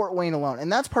in Fort Wayne alone?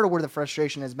 And that's part of where the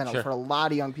frustration has been for a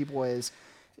lot of young people is.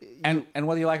 And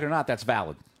whether you like it or not, that's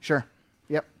valid. Sure.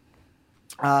 Yep.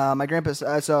 My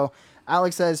grandpa, so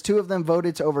Alex says 2 of them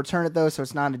voted to overturn it, though, so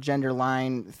it's not a gender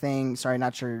line thing. Sorry,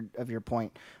 not sure of your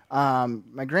point.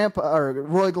 My grandpa, or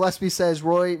Roy Gillespie, says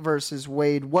Roy versus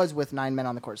Wade was with 9 men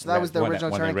on the court. So that was the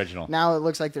original. Now it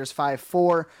looks like there's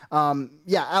 5-4.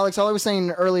 Yeah, Alex, all I was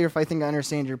saying earlier, if I think I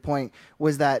understand your point,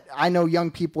 was that I know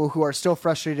young people who are still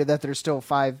frustrated that there's still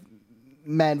 5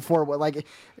 men for like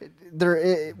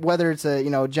there, whether it's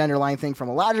a gender line thing from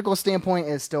a logical standpoint,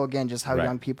 is still again just how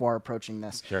young people are approaching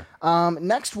this. Sure.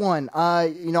 Next one,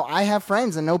 I have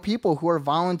friends and know people who are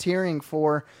volunteering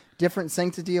for different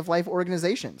sanctity of life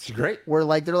organizations. It's great. Where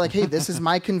they're like, hey, this is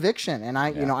my conviction, and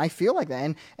I feel like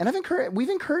that, and we've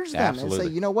encouraged them and say,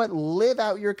 live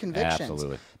out your convictions.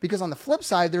 Absolutely. Because on the flip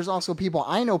side, there's also people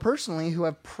I know personally who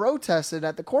have protested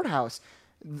at the courthouse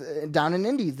down in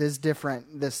Indy. This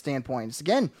standpoint. It's,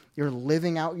 again, you're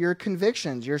living out your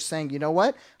convictions. You're saying,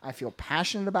 I feel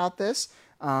passionate about this.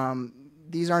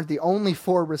 These aren't the only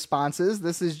 4 responses.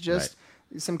 This is just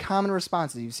some common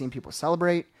responses. You've seen people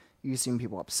celebrate. You've seen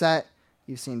people upset.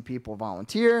 You've seen people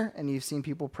volunteer, and you've seen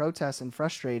people protest and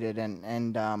frustrated,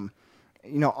 and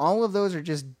all of those are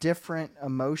just different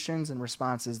emotions and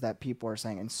responses that people are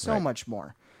saying, and so much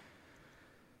more.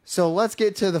 So let's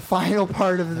get to the final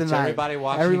part of the night. Everybody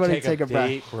watching, take a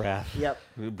deep breath. Yep.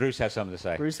 Bruce has something to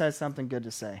say. Bruce has something good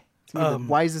to say. It's the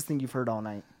wisest thing you've heard all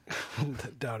night.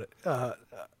 Doubt it.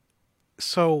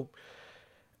 So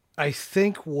I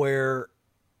think where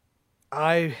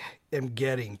I am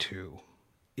getting to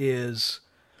is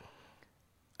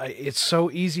it's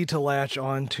so easy to latch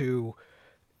on to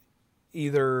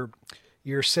either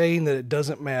you're saying that it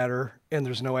doesn't matter and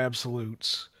there's no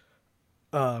absolutes,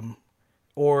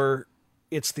 or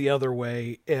it's the other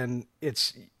way, and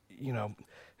it's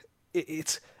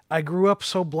I grew up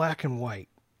so black and white,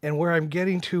 and where I'm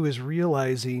getting to is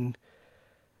realizing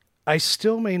I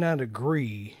still may not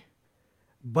agree,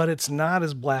 but it's not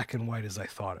as black and white as I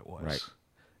thought it was. Right.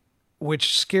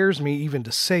 which scares me even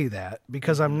to say that,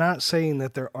 because I'm not saying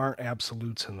that there aren't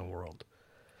absolutes in the world.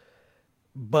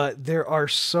 But there are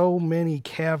so many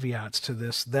caveats to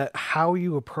this that how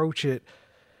you approach it,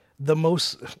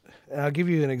 I'll give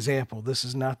you an example. This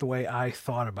is not the way I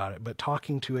thought about it, but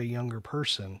talking to a younger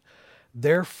person,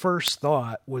 their first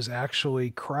thought was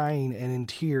actually crying and in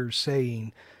tears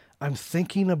saying, I'm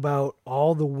thinking about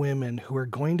all the women who are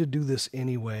going to do this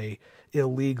anyway,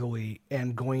 illegally,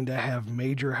 and going to have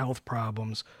major health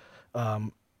problems.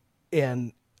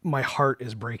 And my heart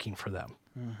is breaking for them.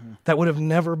 Mm-hmm. That would have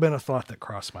never been a thought that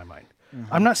crossed my mind.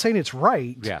 Mm-hmm. I'm not saying it's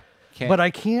right, but I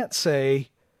can't say,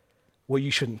 well,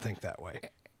 you shouldn't think that way.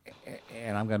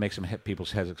 And I'm going to make some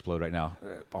people's heads explode right now,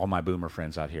 all my boomer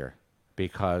friends out here,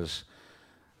 because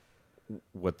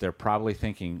what they're probably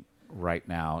thinking right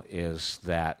now is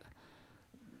that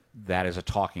is a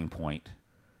talking point,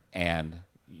 and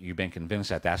you've been convinced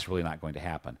that that's really not going to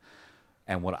happen.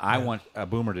 And what I want a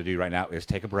boomer to do right now is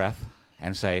take a breath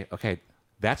and say, okay,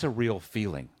 that's a real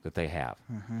feeling that they have.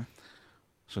 Mm-hmm.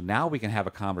 So now we can have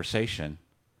a conversation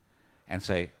and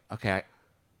say, okay,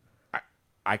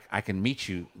 I can meet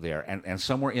you there. And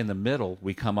somewhere in the middle,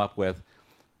 we come up with,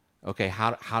 okay,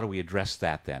 how do we address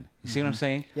that then? You see what I'm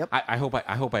saying? Yep. I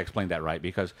hope I explained that right,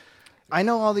 because I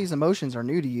know all these emotions are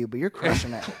new to you, but you're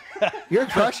crushing it. You're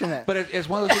crushing it. But it's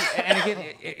one of those things, and again,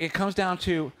 it comes down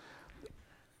to,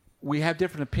 we have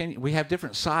different opinions, we have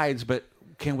different sides, but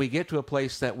can we get to a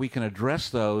place that we can address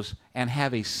those and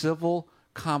have a civil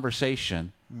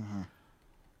conversation,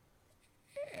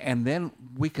 and then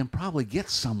we can probably get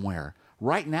somewhere.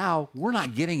 Right now, we're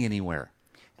not getting anywhere.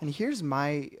 And here's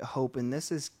my hope, and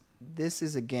this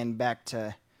is again back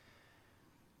to,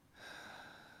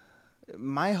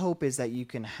 my hope is that you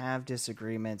can have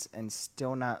disagreements and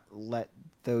still not let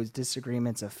those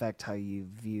disagreements affect how you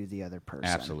view the other person.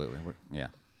 Absolutely. Yeah.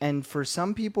 And for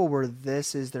some people, where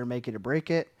this is their make it or break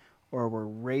it, or where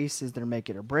race is their make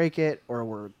it or break it, or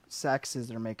where sex is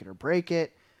their make it or break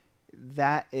it,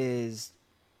 that is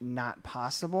not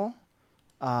possible.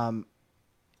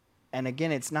 And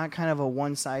again, it's not kind of a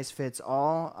one size fits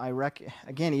all.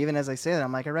 Again, even as I say that,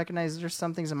 I'm like, I recognize there's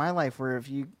some things in my life where if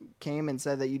you came and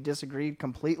said that you disagreed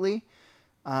completely,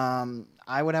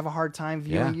 I would have a hard time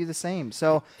viewing you the same.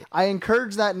 So I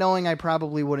encourage that, knowing I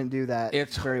probably wouldn't do that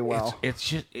very well.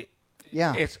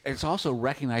 It's also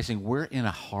recognizing we're in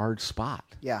a hard spot.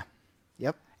 Yeah.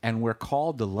 Yep. And we're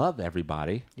called to love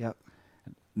everybody. Yep.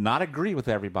 Not agree with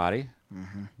everybody.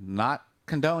 Mm-hmm. Not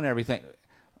condone everything.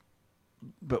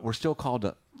 But we're still called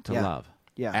to love.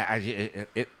 Yeah.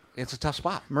 It's a tough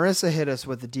spot. Marissa hit us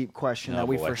with a deep question that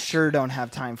we for sure don't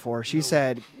have time for. She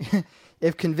said,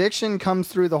 if conviction comes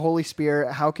through the Holy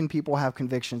Spirit, how can people have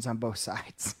convictions on both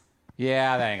sides?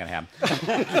 Yeah, that ain't going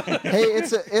to happen. Hey,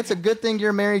 it's a good thing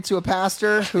you're married to a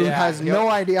pastor who has no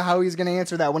idea how he's going to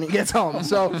answer that when he gets home.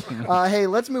 So, hey,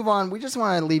 let's move on. We just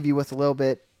want to leave you with a little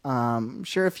bit,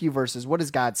 share a few verses. What does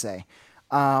God say?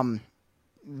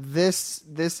 This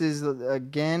is,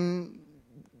 again,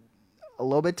 a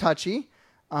little bit touchy,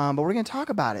 but we're going to talk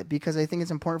about it because I think it's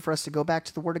important for us to go back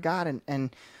to the Word of God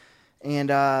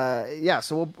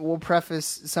so we'll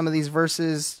preface some of these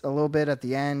verses a little bit at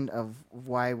the end of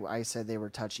why I said they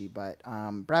were touchy. But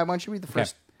Brad, why don't you read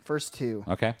the first two?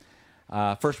 Okay.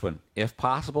 First one. If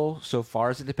possible, so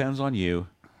far as it depends on you,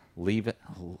 live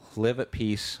at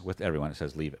peace with everyone. It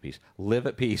says leave at peace. Live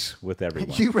at peace with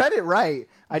everyone. You read it right.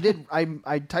 I did.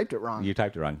 I typed it wrong. You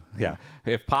typed it wrong. Yeah.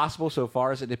 If possible, so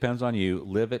far as it depends on you,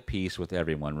 live at peace with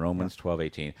everyone. Romans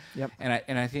 12:18. Yep.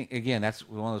 And I think, again, that's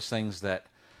one of those things that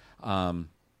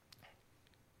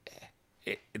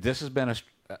this has been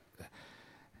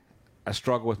a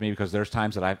struggle with me, because there's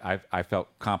times that I felt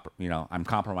I'm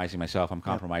compromising myself. I'm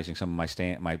compromising some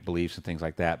of my beliefs and things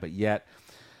like that. But yet,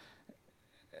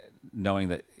 knowing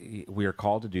that we are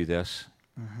called to do this,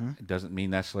 it doesn't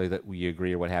mean necessarily that we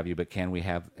agree or what have you, but can we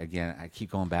have, again, I keep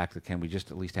going back to, can we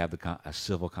just at least have a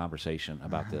civil conversation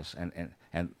about this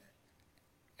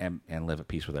and live at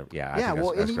peace with everyone? Yeah, I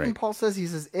think that's even great. Paul says, he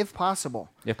says, if possible.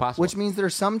 If possible. Which means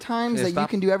there's some times that you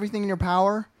can do everything in your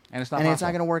power, and it's not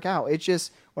going to work out. It's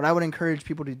just, what I would encourage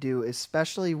people to do,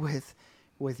 especially with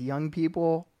young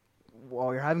people,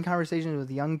 while you're having conversations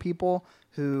with young people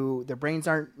who their brains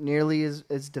aren't nearly as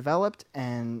developed,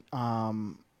 and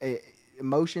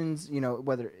emotions,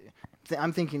 whether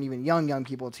I'm thinking even young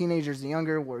people, teenagers and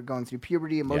younger, we're going through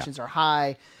puberty, emotions are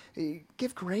high.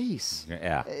 Give grace.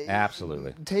 Yeah,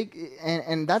 absolutely.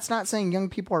 And that's not saying young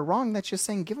people are wrong. That's just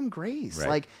saying give them grace.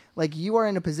 Right. Like you are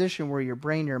in a position where your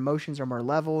brain, your emotions are more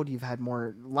leveled. You've had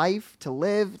more life to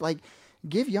live. Like,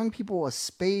 give young people a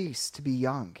space to be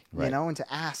young, right. and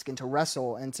to ask and to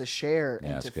wrestle and to share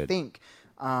and to good. think.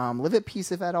 Live at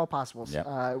peace if at all possible. Yep.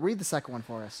 Read the second one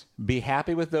for us. Be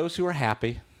happy with those who are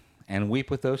happy, and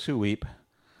weep with those who weep.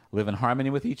 Live in harmony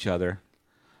with each other.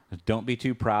 Don't be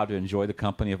too proud to enjoy the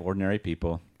company of ordinary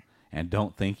people, and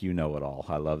don't think you know it all.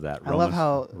 I love that. Love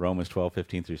how Romans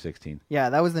 12:15 through 16. Yeah,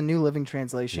 that was the New Living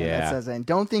Translation that says, and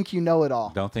don't think you know it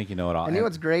all. Don't think you know it all. And you know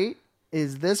what's great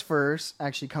is this verse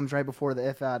actually comes right before the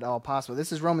if at all possible.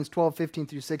 This is Romans 12:15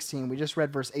 through 16. We just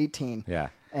read verse 18. Yeah.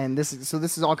 And this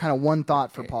is all kind of one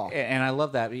thought for Paul. And I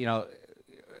love that,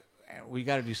 we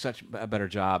got to do such a better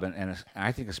job, and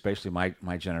I think especially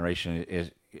my generation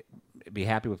is be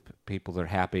happy with people that are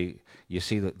happy. You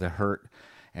see the hurt,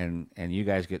 and you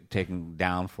guys get taken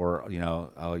down for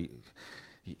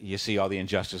you see all the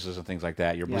injustices and things like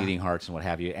that. Your bleeding hearts and what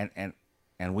have you,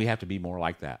 and we have to be more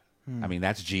like that. I mean,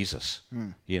 that's Jesus.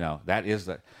 That is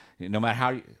no matter how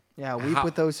you. Yeah, weep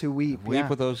with those who weep. Weep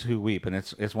with those who weep, and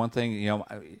it's one thing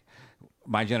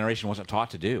my generation wasn't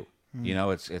taught to do.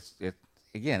 It's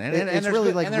again, and it's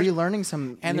really like relearning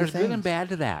some. And new there's things. good and bad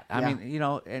to that. I mean,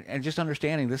 and just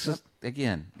understanding this is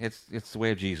again, it's the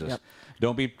way of Jesus. Yep.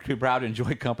 Don't be too proud to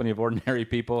enjoy company of ordinary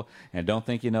people, and don't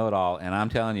think you know it all. And I'm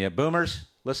telling you, boomers,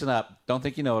 listen up. Don't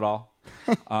think you know it all.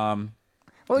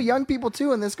 Well, young people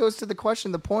too, and this goes to the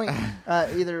question, the point.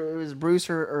 Either it was Bruce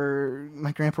or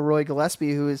my grandpa Roy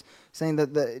Gillespie who was saying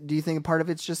that do you think part of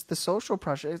it's just the social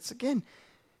pressure? It's again,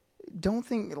 don't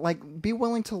think be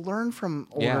willing to learn from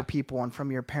older people and from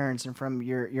your parents and from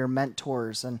your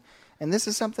mentors, and this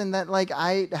is something that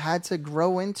I had to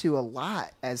grow into a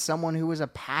lot as someone who was a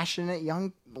passionate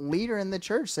young leader in the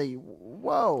church. Say,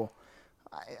 whoa,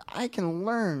 I can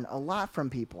learn a lot from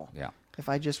people. Yeah. If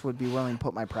I just would be willing to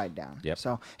put my pride down. Yep.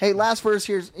 So, hey, last verse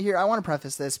here. I want to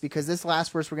preface this because this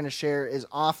last verse we're going to share is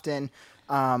often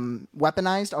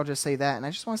weaponized. I'll just say that, and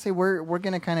I just want to say we're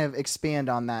going to kind of expand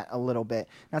on that a little bit.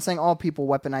 Not saying all people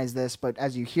weaponize this, but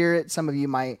as you hear it, some of you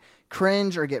might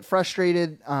cringe or get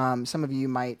frustrated. Some of you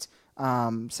might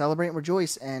celebrate and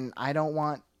rejoice, and I don't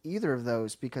want either of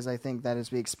those because I think that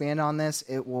as we expand on this,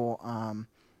 it will.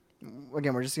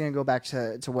 Again, we're just going to go back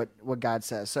to what God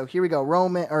says. So here we go.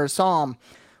 Psalm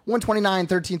 129,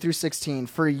 13 through 16.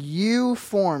 For you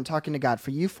formed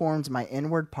my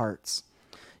inward parts.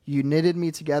 You knitted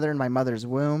me together in my mother's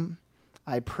womb.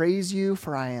 I praise you,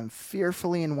 for I am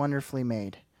fearfully and wonderfully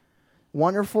made.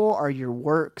 Wonderful are your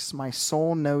works. My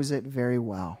soul knows it very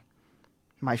well.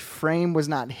 My frame was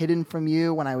not hidden from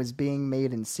you when I was being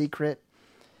made in secret.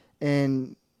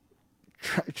 Did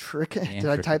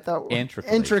I type that?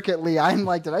 Intricately. I'm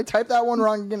like, did I type that one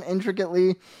wrong again?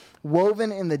 Intricately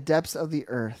woven in the depths of the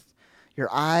earth. Your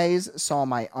eyes saw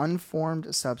my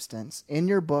unformed substance. In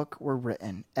your book were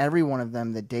written, every one of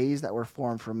them, the days that were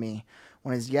formed for me,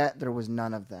 when as yet there was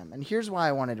none of them. And here's why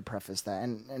I wanted to preface that,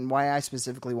 and why I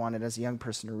specifically wanted as a young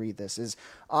person to read this, is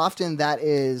often that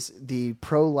is the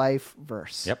pro-life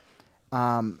verse. Yep.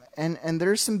 And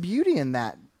there's some beauty in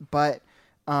that, but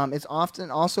it's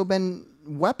often also been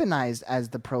weaponized as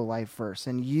the pro-life verse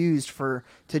and used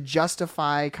to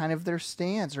justify kind of their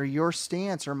stance or your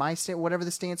stance or my stance, whatever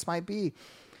the stance might be.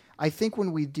 I think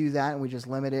when we do that and we just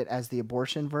limit it as the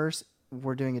abortion verse,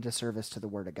 we're doing a disservice to the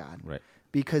Word of God. Right.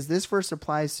 Because this verse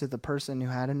applies to the person who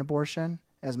had an abortion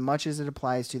as much as it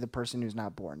applies to the person who's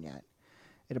not born yet.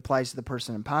 It applies to the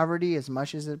person in poverty as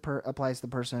much as it applies to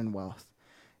the person in wealth.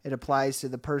 It applies to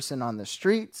the person on the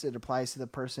streets. It applies to the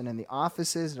person in the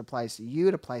offices. It applies to you.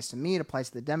 It applies to me. It applies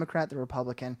to the Democrat, the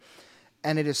Republican.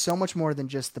 And it is so much more than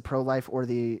just the pro-life or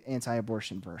the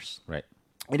anti-abortion verse. Right.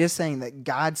 It is saying that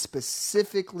God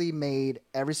specifically made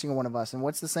every single one of us. And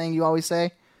what's the saying you always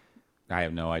say? I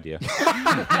have no idea.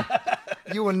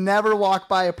 You will never walk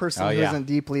by a person who isn't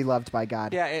deeply loved by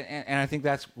God. Yeah, and I think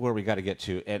that's where we got to get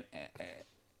to.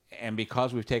 And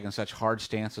because we've taken such hard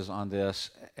stances on this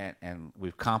and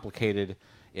we've complicated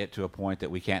it to a point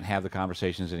that we can't have the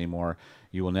conversations anymore,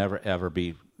 you will never, ever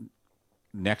be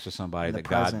next to somebody that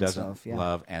God doesn't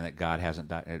love and that God hasn't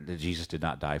died, that Jesus did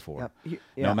not die for. Yep.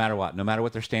 No matter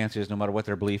what their stance is, no matter what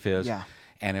their belief is. Yeah.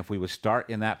 And if we would start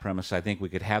in that premise, I think we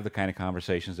could have the kind of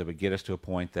conversations that would get us to a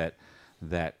point that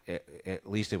at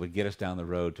least it would get us down the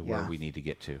road to where we need to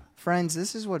get to. Friends,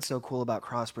 this is what's so cool about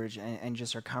Crossbridge and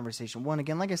just our conversation. One,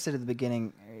 again, like I said at the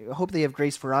beginning, I hope they have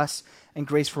grace for us and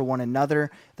grace for one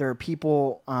another. There are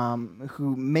people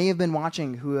who may have been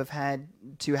watching who have had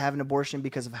to have an abortion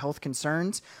because of health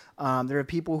concerns. There are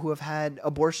people who have had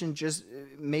abortion just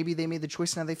maybe they made the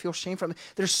choice and now they feel shame from it.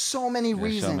 There's so many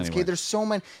reasons. There's so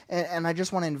many, and I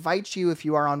just want to invite you, if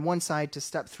you are on one side, to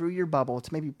step through your bubble,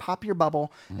 to maybe pop your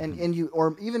bubble, and you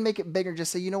or even make it bigger.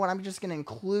 Just say, you know what, I'm just going to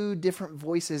include different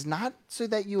voices, not so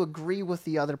that you agree with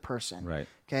the other person. Right.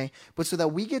 Okay. But so that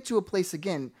we get to a place,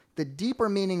 again, the deeper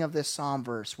meaning of this psalm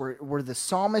verse where the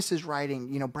psalmist is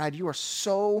writing, Brad, you are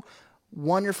so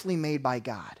wonderfully made by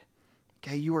God.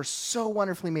 Okay. You are so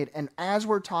wonderfully made. And as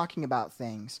we're talking about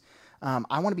things,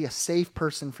 I want to be a safe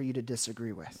person for you to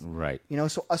disagree with. Right.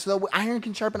 So that iron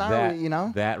can sharpen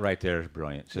iron, That right there is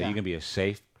brilliant. So you can be a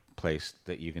safe place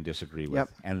that you can disagree with. Yep.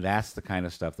 And that's the kind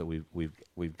of stuff that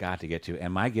we've got to get to.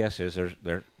 And my guess is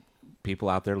there are people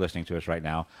out there listening to us right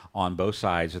now on both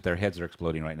sides that their heads are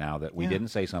exploding right now that we didn't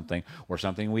say something, or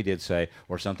something we did say,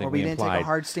 or something we implied. Or we didn't take a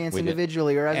hard stance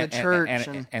individually or as a church.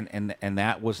 And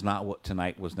that was not what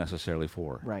tonight was necessarily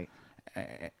for. Right.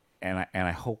 And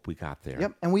I hope we got there.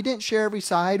 Yep. And we didn't share every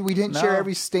side. We didn't share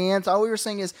every stance. All we were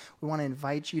saying is we want to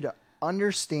invite you to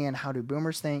understand how do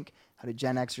boomers think, how do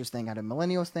Gen Xers think, how do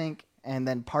millennials think, and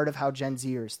then part of how Gen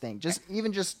Zers think.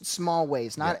 Just small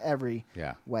ways, not every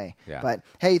way. Yeah. But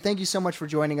hey, thank you so much for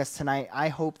joining us tonight. I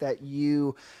hope that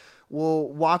you will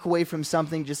walk away from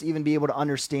something, just even be able to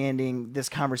understanding this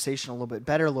conversation a little bit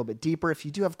better, a little bit deeper. If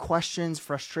you do have questions,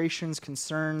 frustrations,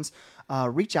 concerns,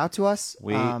 reach out to us.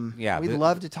 We'd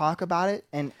love to talk about it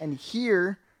and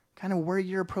hear kind of where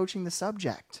you're approaching the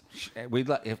subject.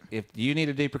 If you need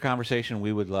a deeper conversation,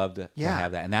 we would love to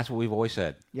have that. And that's what we've always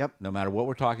said. Yep. No matter what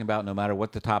we're talking about, no matter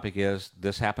what the topic is,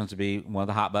 this happens to be one of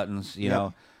the hot buttons, you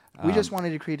know. We just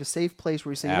wanted to create a safe place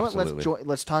where we say, you know what,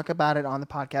 let's talk about it on the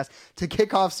podcast. To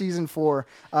kick off season 4,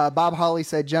 Bob Holly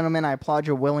said, gentlemen, I applaud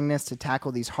your willingness to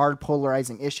tackle these hard,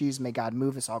 polarizing issues. May God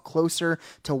move us all closer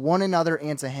to one another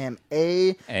and to him.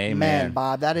 Amen.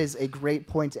 Bob, that is a great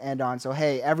point to end on. So,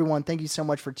 hey, everyone, thank you so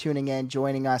much for tuning in,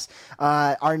 joining us.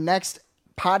 Our next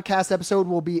podcast episode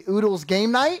will be Oodles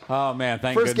game night. Oh, man,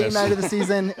 thank goodness. First game night of the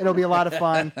season. It'll be a lot of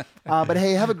fun. But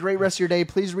hey, have a great rest of your day.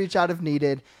 Please reach out if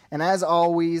needed. And as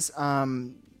always,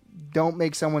 don't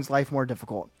make someone's life more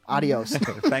difficult. Adios.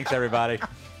 Thanks, everybody.